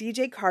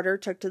 DJ Carter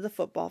took to the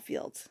football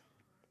field.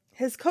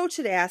 His coach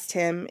had asked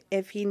him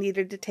if he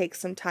needed to take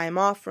some time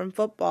off from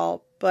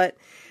football, but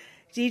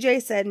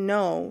DJ said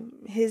no.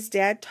 His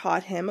dad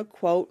taught him a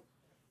quote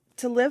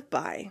to live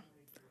by.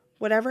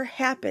 Whatever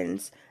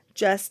happens,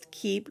 just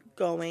keep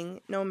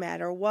going no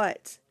matter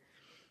what.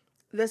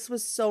 This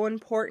was so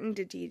important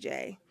to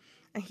DJ,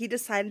 and he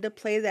decided to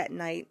play that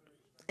night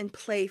and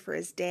play for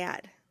his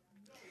dad.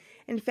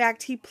 In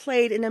fact, he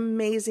played an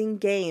amazing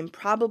game,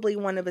 probably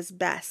one of his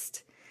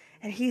best.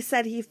 And he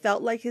said he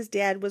felt like his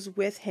dad was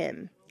with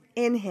him,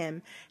 in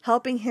him,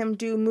 helping him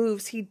do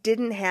moves he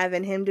didn't have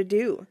in him to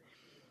do.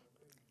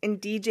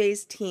 And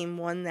DJ's team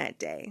won that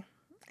day,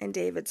 in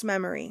David's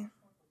memory.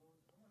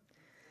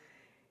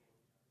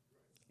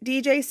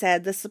 DJ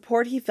said the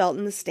support he felt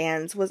in the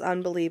stands was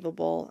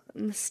unbelievable,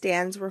 and the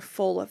stands were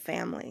full of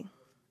family.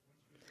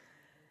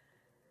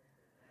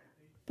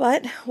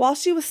 But while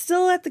she was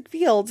still at the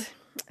field,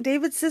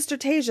 David's sister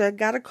Tasia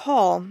got a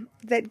call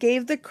that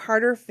gave the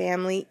Carter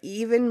family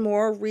even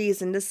more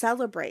reason to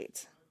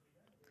celebrate.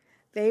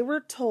 They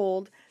were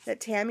told that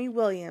Tammy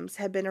Williams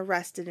had been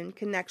arrested in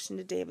connection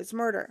to David's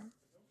murder.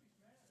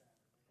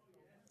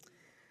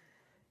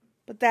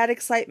 But that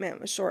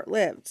excitement was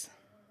short-lived.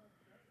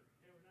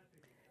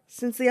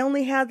 Since they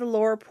only had the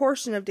lower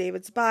portion of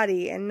David's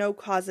body and no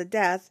cause of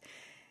death,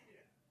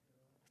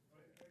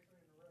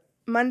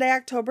 Monday,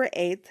 October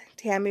 8th,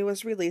 Tammy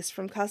was released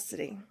from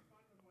custody.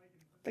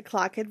 The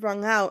clock had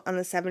rung out on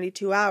the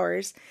 72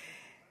 hours,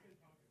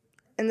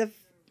 and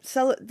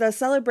the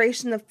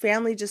celebration the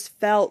family just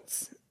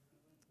felt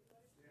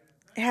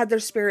had their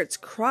spirits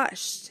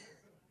crushed.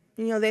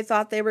 You know, they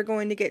thought they were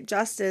going to get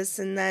justice,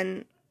 and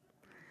then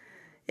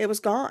it was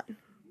gone.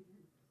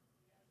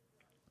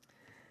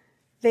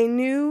 They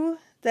knew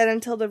that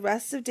until the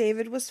rest of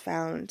David was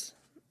found,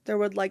 there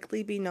would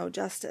likely be no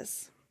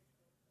justice.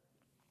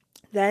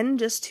 Then,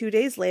 just 2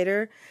 days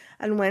later,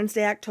 on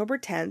Wednesday, October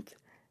 10th,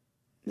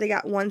 they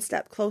got one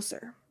step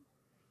closer.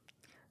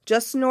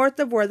 Just north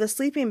of where the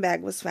sleeping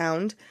bag was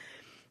found,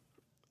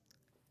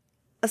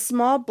 a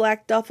small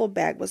black duffel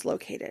bag was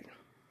located,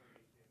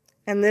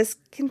 and this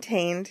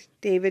contained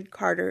David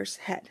Carter's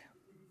head,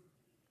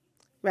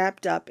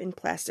 wrapped up in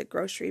plastic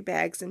grocery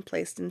bags and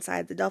placed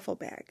inside the duffel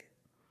bag.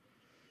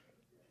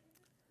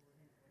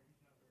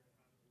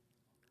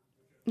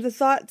 The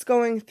thoughts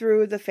going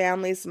through the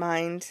family's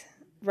mind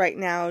right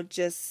now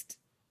just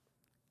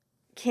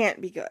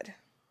can't be good.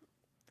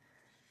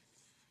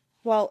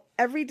 While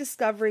every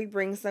discovery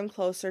brings them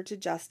closer to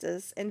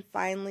justice and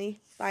finally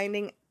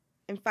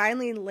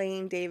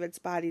laying David's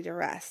body to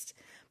rest,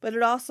 but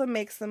it also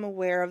makes them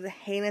aware of the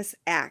heinous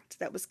act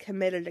that was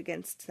committed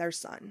against their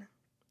son,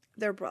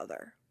 their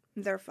brother,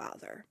 their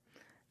father,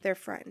 their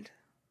friend.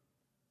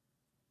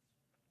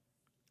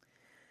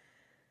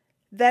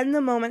 Then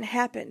the moment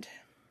happened.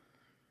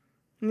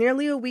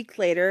 Nearly a week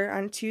later,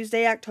 on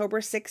Tuesday, October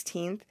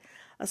 16th,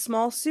 a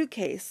small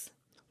suitcase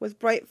with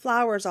bright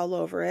flowers all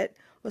over it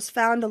was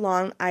found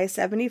along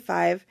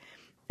I-75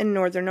 in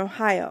northern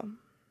Ohio.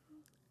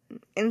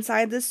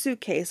 Inside this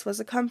suitcase was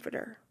a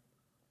comforter.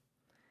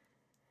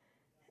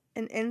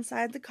 And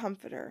inside the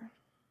comforter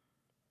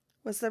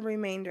was the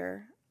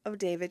remainder of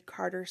David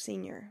Carter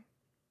Sr.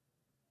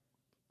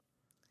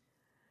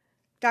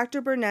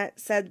 Dr. Burnett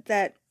said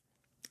that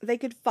they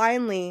could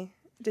finally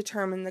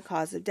determine the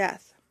cause of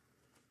death.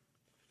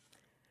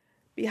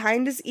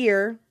 Behind his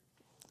ear,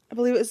 I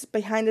believe it was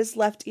behind his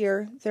left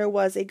ear, there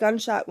was a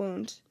gunshot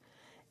wound,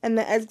 and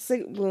the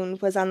exit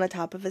wound was on the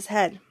top of his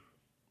head.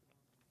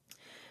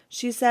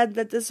 She said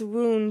that this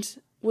wound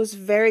was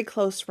very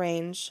close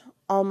range,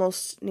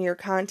 almost near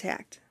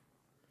contact.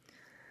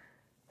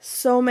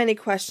 So many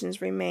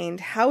questions remained.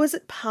 How is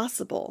it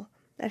possible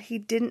that he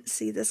didn't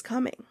see this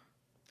coming?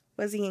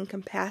 Was he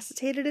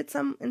incapacitated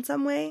in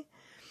some way?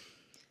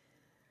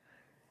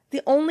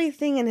 The only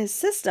thing in his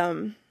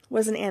system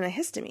was an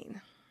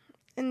antihistamine,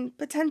 and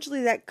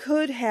potentially that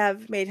could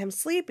have made him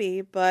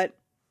sleepy, but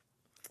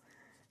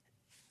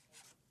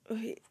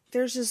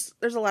there's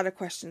a lot of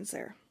questions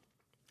there.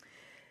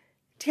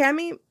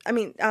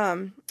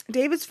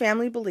 David's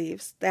family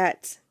believes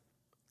that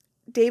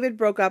David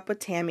broke up with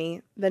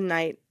Tammy the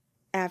night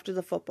after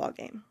the football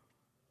game.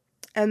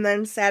 And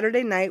then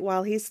Saturday night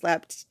while he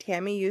slept,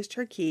 Tammy used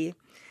her key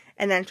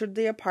and entered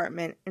the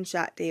apartment and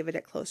shot David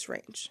at close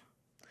range.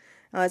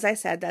 Now, as I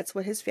said, that's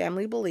what his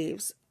family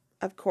believes.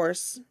 Of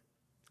course,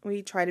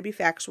 we try to be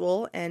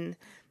factual, and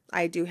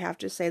I do have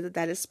to say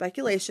that is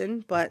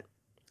speculation, but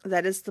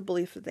that is the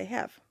belief that they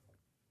have.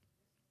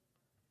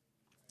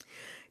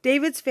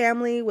 David's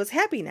family was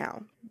happy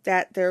now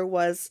that there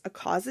was a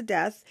cause of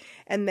death,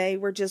 and they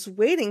were just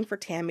waiting for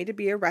Tammy to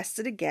be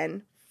arrested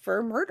again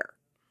for murder.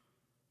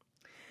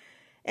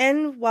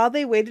 And while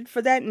they waited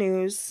for that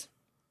news,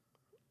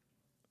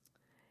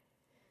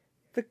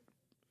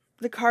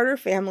 the Carter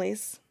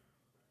families,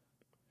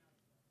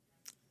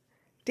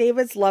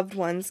 David's loved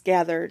ones,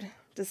 gathered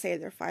to say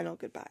their final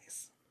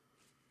goodbyes.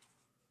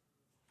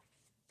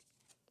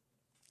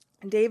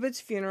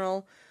 David's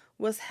funeral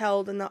was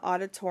held in the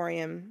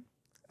auditorium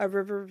of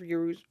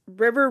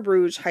River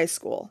Rouge High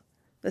School,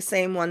 the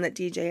same one that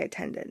DJ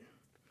attended.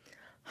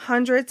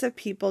 Hundreds of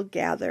people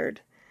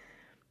gathered,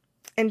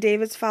 and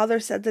David's father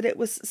said that it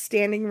was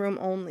standing room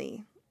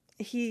only.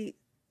 He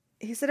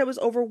said it was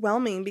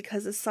overwhelming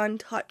because his son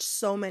touched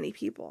so many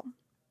people.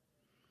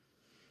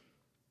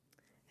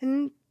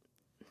 And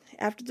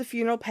after the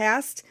funeral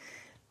passed,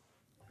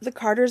 the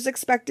Carters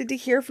expected to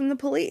hear from the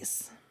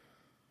police.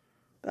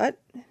 But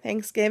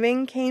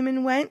Thanksgiving came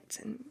and went,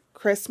 and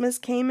Christmas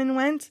came and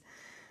went.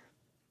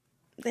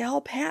 They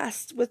all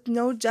passed with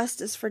no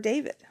justice for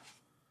David.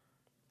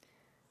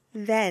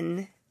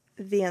 Then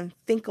the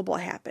unthinkable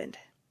happened.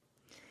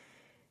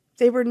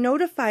 They were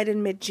notified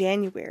in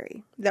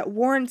mid-January that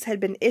warrants had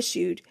been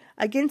issued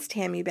against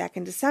Tammy back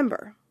in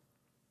December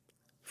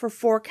for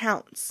 4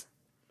 counts: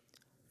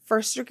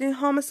 first-degree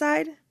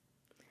homicide,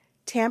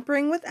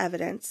 tampering with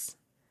evidence,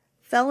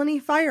 felony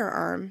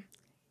firearm,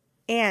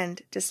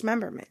 and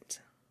dismemberment.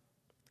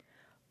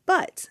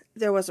 But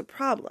there was a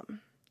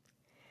problem.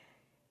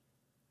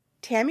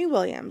 Tammy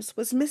Williams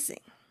was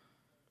missing.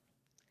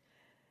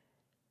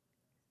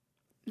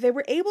 They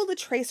were able to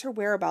trace her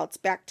whereabouts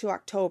back to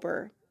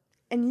October,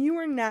 and you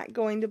are not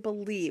going to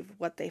believe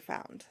what they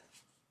found.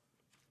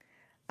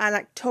 On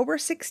October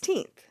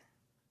 16th,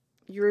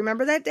 you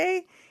remember that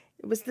day?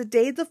 It was the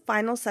day the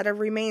final set of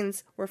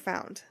remains were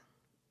found.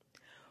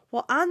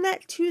 Well, on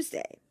that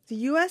Tuesday, the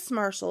U.S.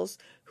 Marshals,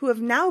 who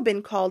have now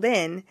been called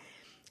in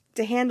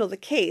to handle the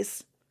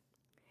case,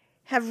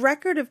 have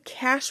record of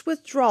cash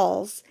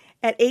withdrawals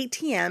at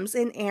ATMs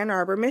in Ann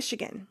Arbor,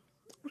 Michigan,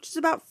 which is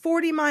about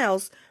 40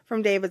 miles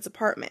from David's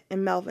apartment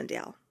in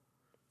Melvindale.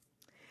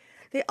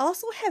 They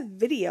also have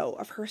video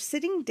of her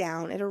sitting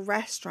down at a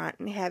restaurant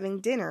and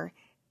having dinner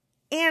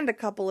and a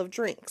couple of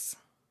drinks.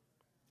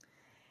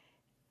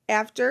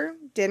 After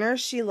dinner,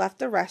 she left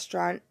the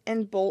restaurant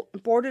and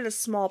boarded a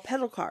small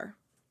pedal car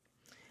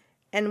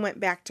and went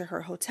back to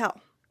her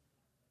hotel.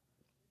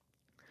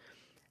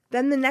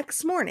 Then the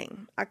next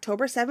morning,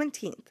 October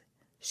 17th,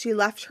 she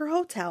left her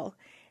hotel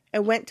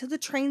and went to the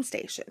train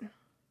station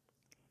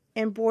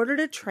and boarded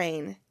a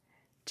train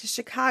to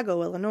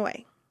Chicago,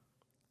 Illinois.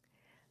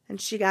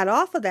 And she got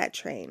off of that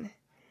train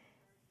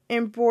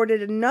and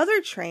boarded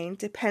another train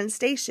to Penn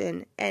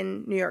Station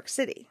in New York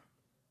City.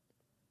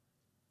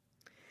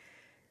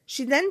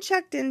 She then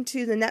checked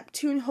into the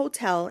Neptune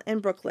Hotel in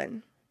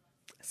Brooklyn,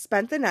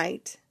 spent the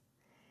night,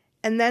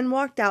 and then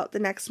walked out the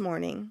next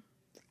morning,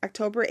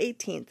 October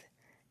 18th,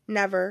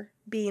 never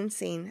being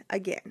seen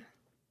again.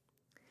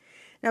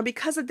 Now,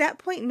 because at that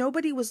point,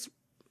 nobody was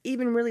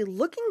even really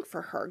looking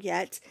for her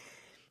yet,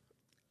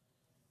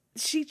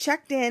 she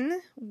checked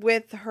in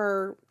with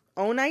her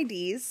own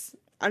IDs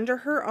under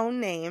her own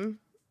name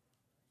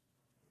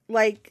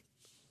like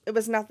it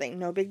was nothing,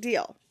 no big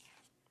deal.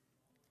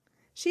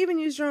 She even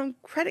used her own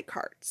credit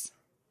cards.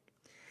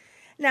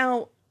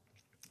 Now,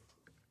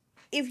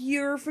 if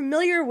you're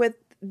familiar with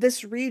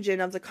this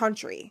region of the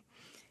country,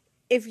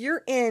 if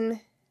you're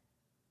in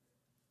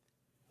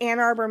Ann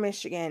Arbor,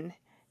 Michigan,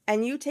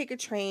 and you take a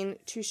train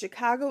to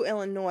Chicago,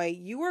 Illinois,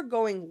 you are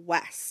going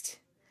west.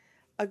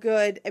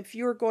 If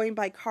you were going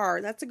by car,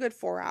 that's a good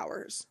 4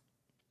 hours.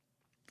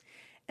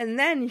 And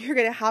then you're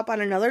going to hop on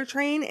another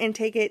train and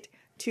take it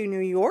to New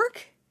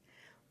York,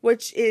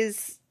 which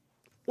is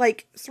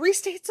like 3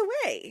 states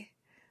away.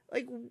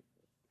 Like,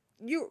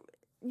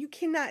 you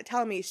cannot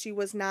tell me she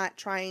was not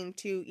trying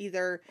to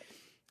either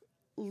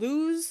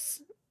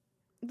lose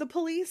the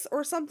police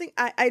or something.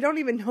 I don't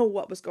even know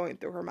what was going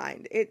through her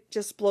mind. It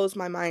just blows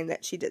my mind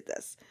that she did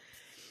this.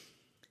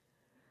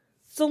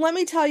 So let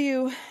me tell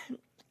you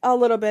a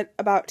little bit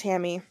about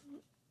Tammy.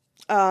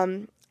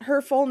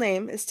 Her full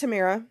name is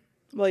Tammy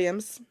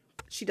Williams.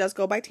 She does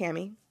go by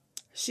Tammy.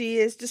 She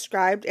is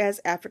described as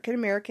African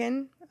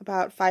American,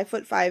 about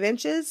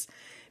 5'5",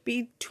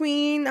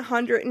 between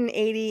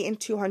 180 and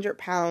 200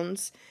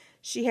 pounds.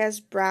 She has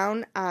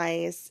brown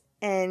eyes,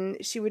 and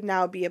she would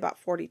now be about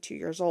 42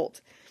 years old.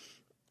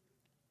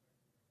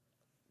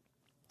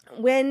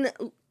 When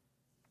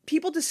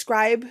people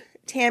describe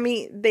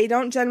Tammy, they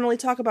don't generally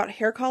talk about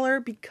hair color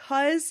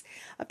because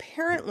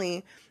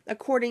apparently,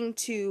 according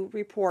to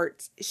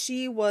reports,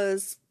 she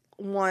was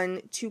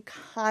one to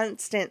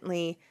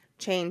constantly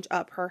change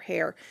up her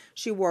hair.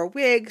 She wore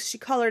wigs, she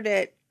colored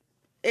it.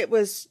 It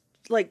was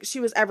like she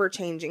was ever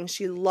changing.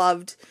 She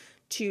loved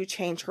to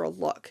change her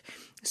look.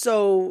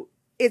 So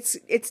it's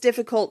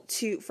difficult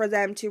for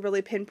them to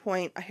really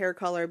pinpoint a hair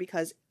color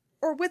because,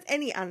 or with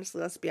any, honestly,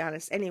 let's be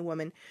honest, any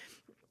woman,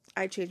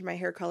 I change my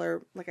hair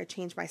color like I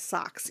change my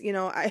socks,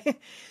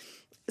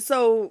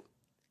 so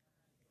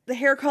the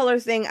hair color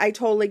thing, I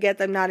totally get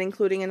them not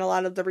including in a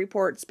lot of the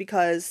reports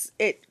because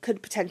it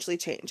could potentially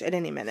change at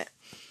any minute.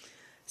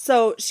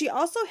 So she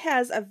also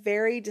has a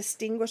very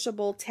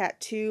distinguishable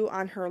tattoo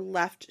on her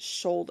left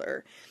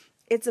shoulder.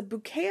 It's a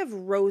bouquet of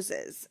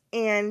roses,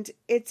 and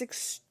it's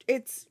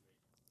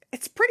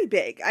pretty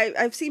big.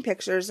 I've seen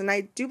pictures, and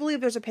I do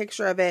believe there's a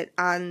picture of it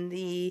on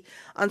the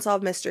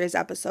Unsolved Mysteries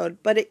episode,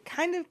 but it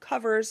kind of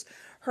covers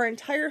her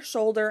entire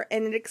shoulder,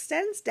 and it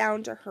extends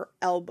down to her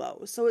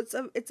elbow. So it's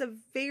a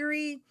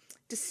very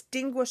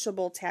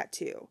distinguishable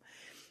tattoo.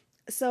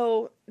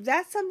 So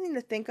that's something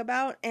to think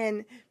about,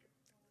 and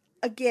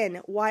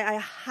again, why I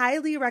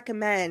highly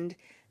recommend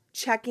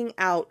checking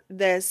out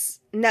this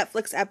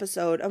Netflix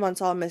episode of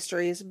Unsolved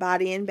Mysteries,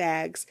 Body in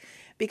Bags,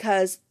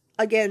 because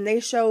again, they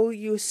show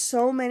you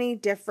so many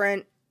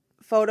different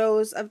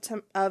photos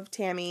of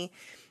Tammy.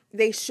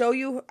 They show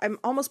you, I'm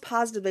almost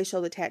positive they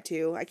show the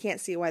tattoo. I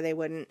can't see why they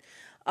wouldn't.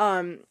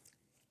 You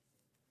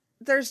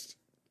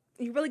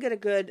really get a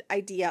good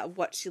idea of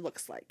what she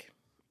looks like.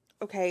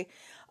 Okay.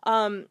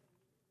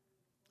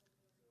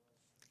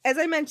 As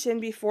I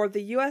mentioned before,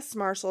 the U.S.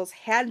 Marshals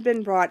had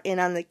been brought in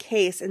on the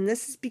case, and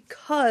this is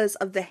because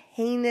of the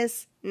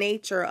heinous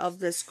nature of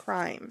this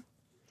crime.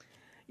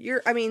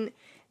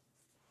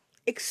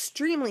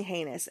 Extremely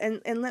heinous.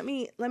 And let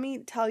me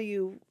tell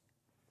you,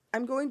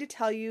 I'm going to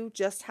tell you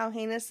just how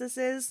heinous this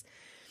is.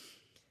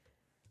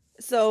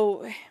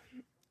 So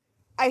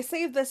I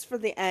saved this for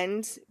the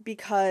end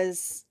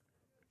because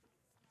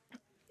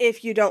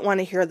if you don't want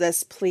to hear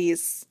this,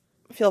 please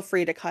feel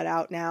free to cut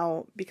out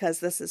now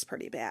because this is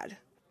pretty bad.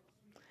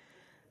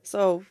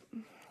 So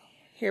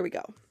here we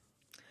go.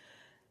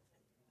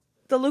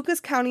 The Lucas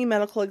County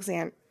Medical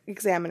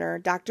Examiner,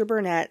 Dr.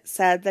 Burnett,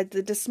 said that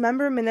the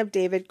dismemberment of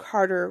David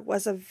Carter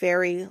was a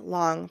very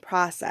long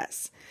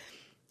process.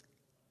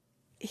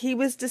 He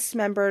was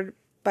dismembered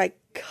by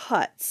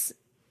cuts,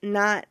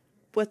 not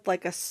with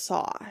like a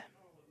saw.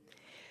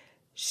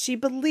 She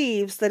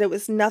believes that it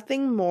was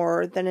nothing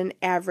more than an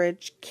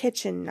average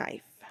kitchen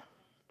knife.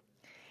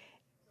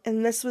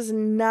 And this was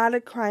not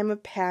a crime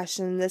of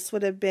passion. This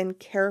would have been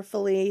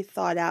carefully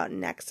thought out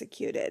and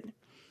executed.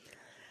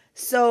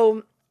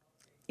 So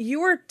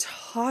you are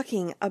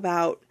talking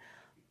about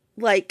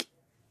like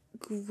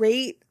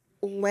great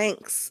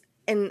lengths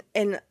and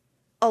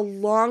a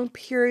long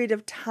period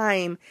of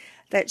time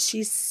that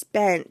she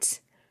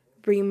spent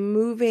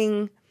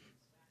removing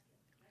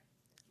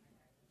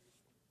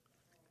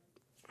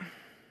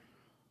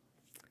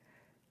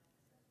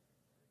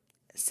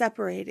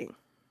separating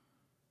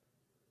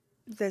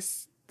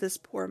this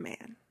poor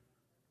man.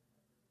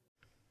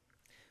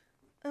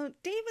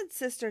 David's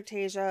sister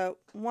Tasia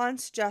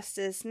wants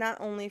justice not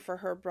only for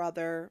her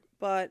brother,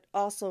 but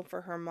also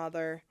for her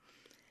mother.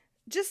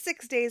 Just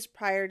 6 days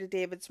prior to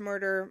David's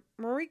murder,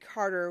 Marie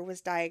Carter was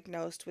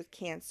diagnosed with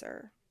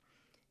cancer.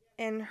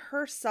 And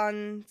her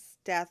son's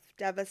death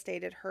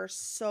devastated her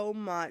so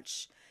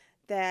much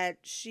that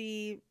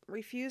she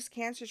refused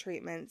cancer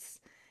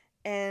treatments.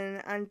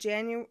 And on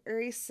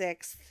January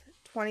 6th,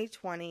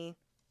 2020,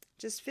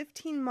 just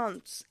 15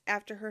 months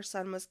after her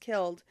son was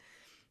killed,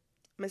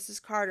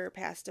 Mrs. Carter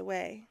passed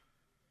away.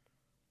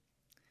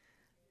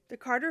 The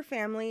Carter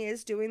family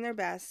is doing their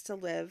best to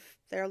live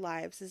their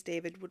lives as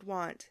David would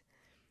want.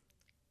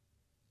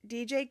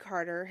 DJ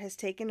Carter has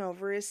taken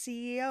over as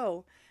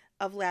CEO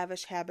of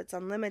Lavish Habits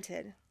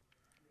Unlimited,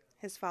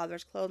 his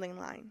father's clothing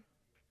line.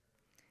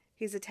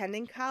 He's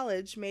attending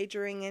college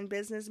majoring in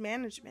business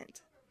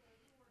management.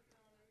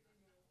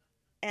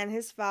 And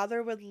his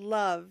father would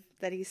love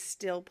that he's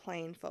still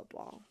playing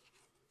football.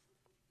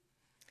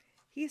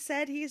 He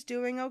said he's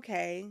doing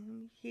okay.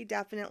 He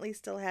definitely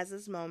still has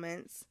his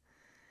moments,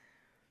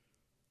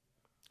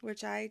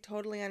 which I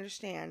totally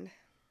understand.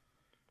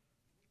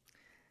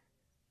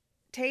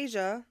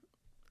 Tasia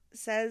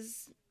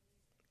says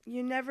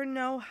you never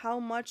know how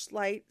much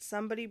light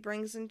somebody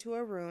brings into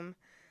a room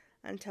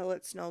until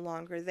it's no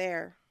longer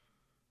there.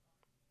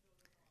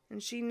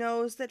 And she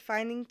knows that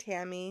finding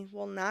Tammy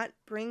will not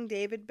bring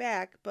David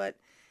back, but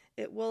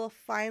it will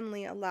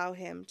finally allow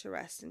him to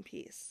rest in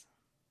peace.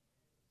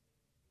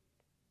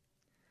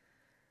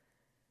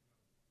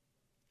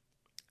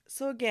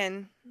 So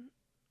again,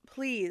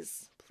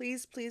 please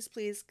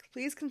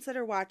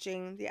consider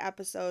watching the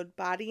episode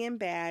Body in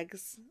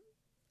Bags,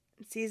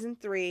 Season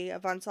 3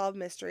 of Unsolved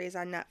Mysteries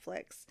on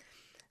Netflix.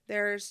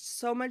 There's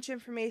so much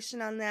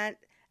information on that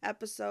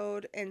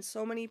episode and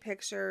so many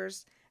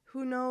pictures.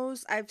 Who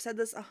knows? I've said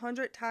this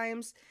 100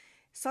 times.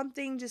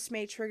 Something just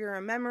may trigger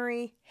a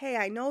memory. Hey,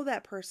 I know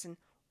that person.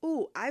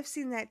 Ooh, I've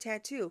seen that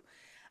tattoo.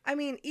 I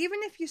mean, even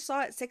if you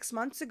saw it 6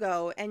 months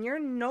ago and you're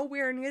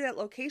nowhere near that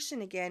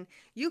location again,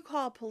 you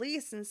call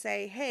police and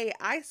say, hey,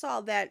 I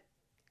saw that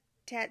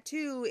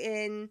tattoo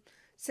in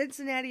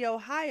Cincinnati,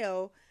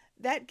 Ohio.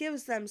 That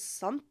gives them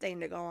something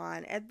to go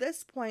on. At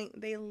this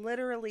point, they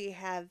literally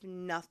have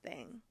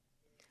nothing.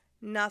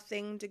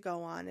 Nothing to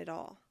go on at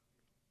all.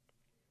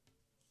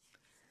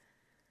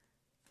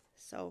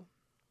 So,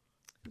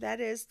 that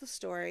is the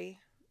story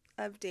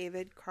of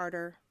David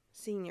Carter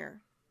Sr.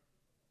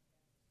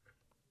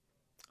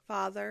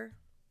 Father,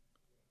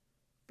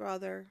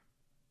 brother,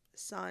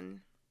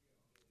 son,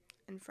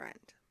 and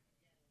friend.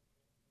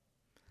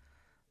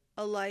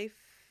 A life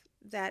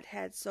that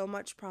had so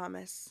much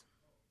promise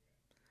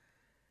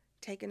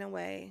taken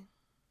away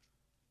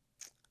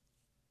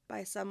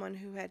by someone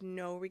who had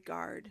no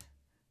regard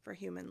for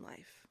human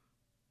life.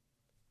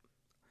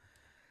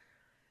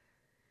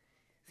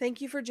 Thank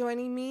you for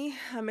joining me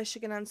on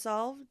Michigan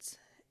Unsolved,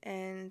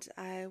 and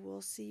I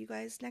will see you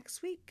guys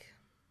next week.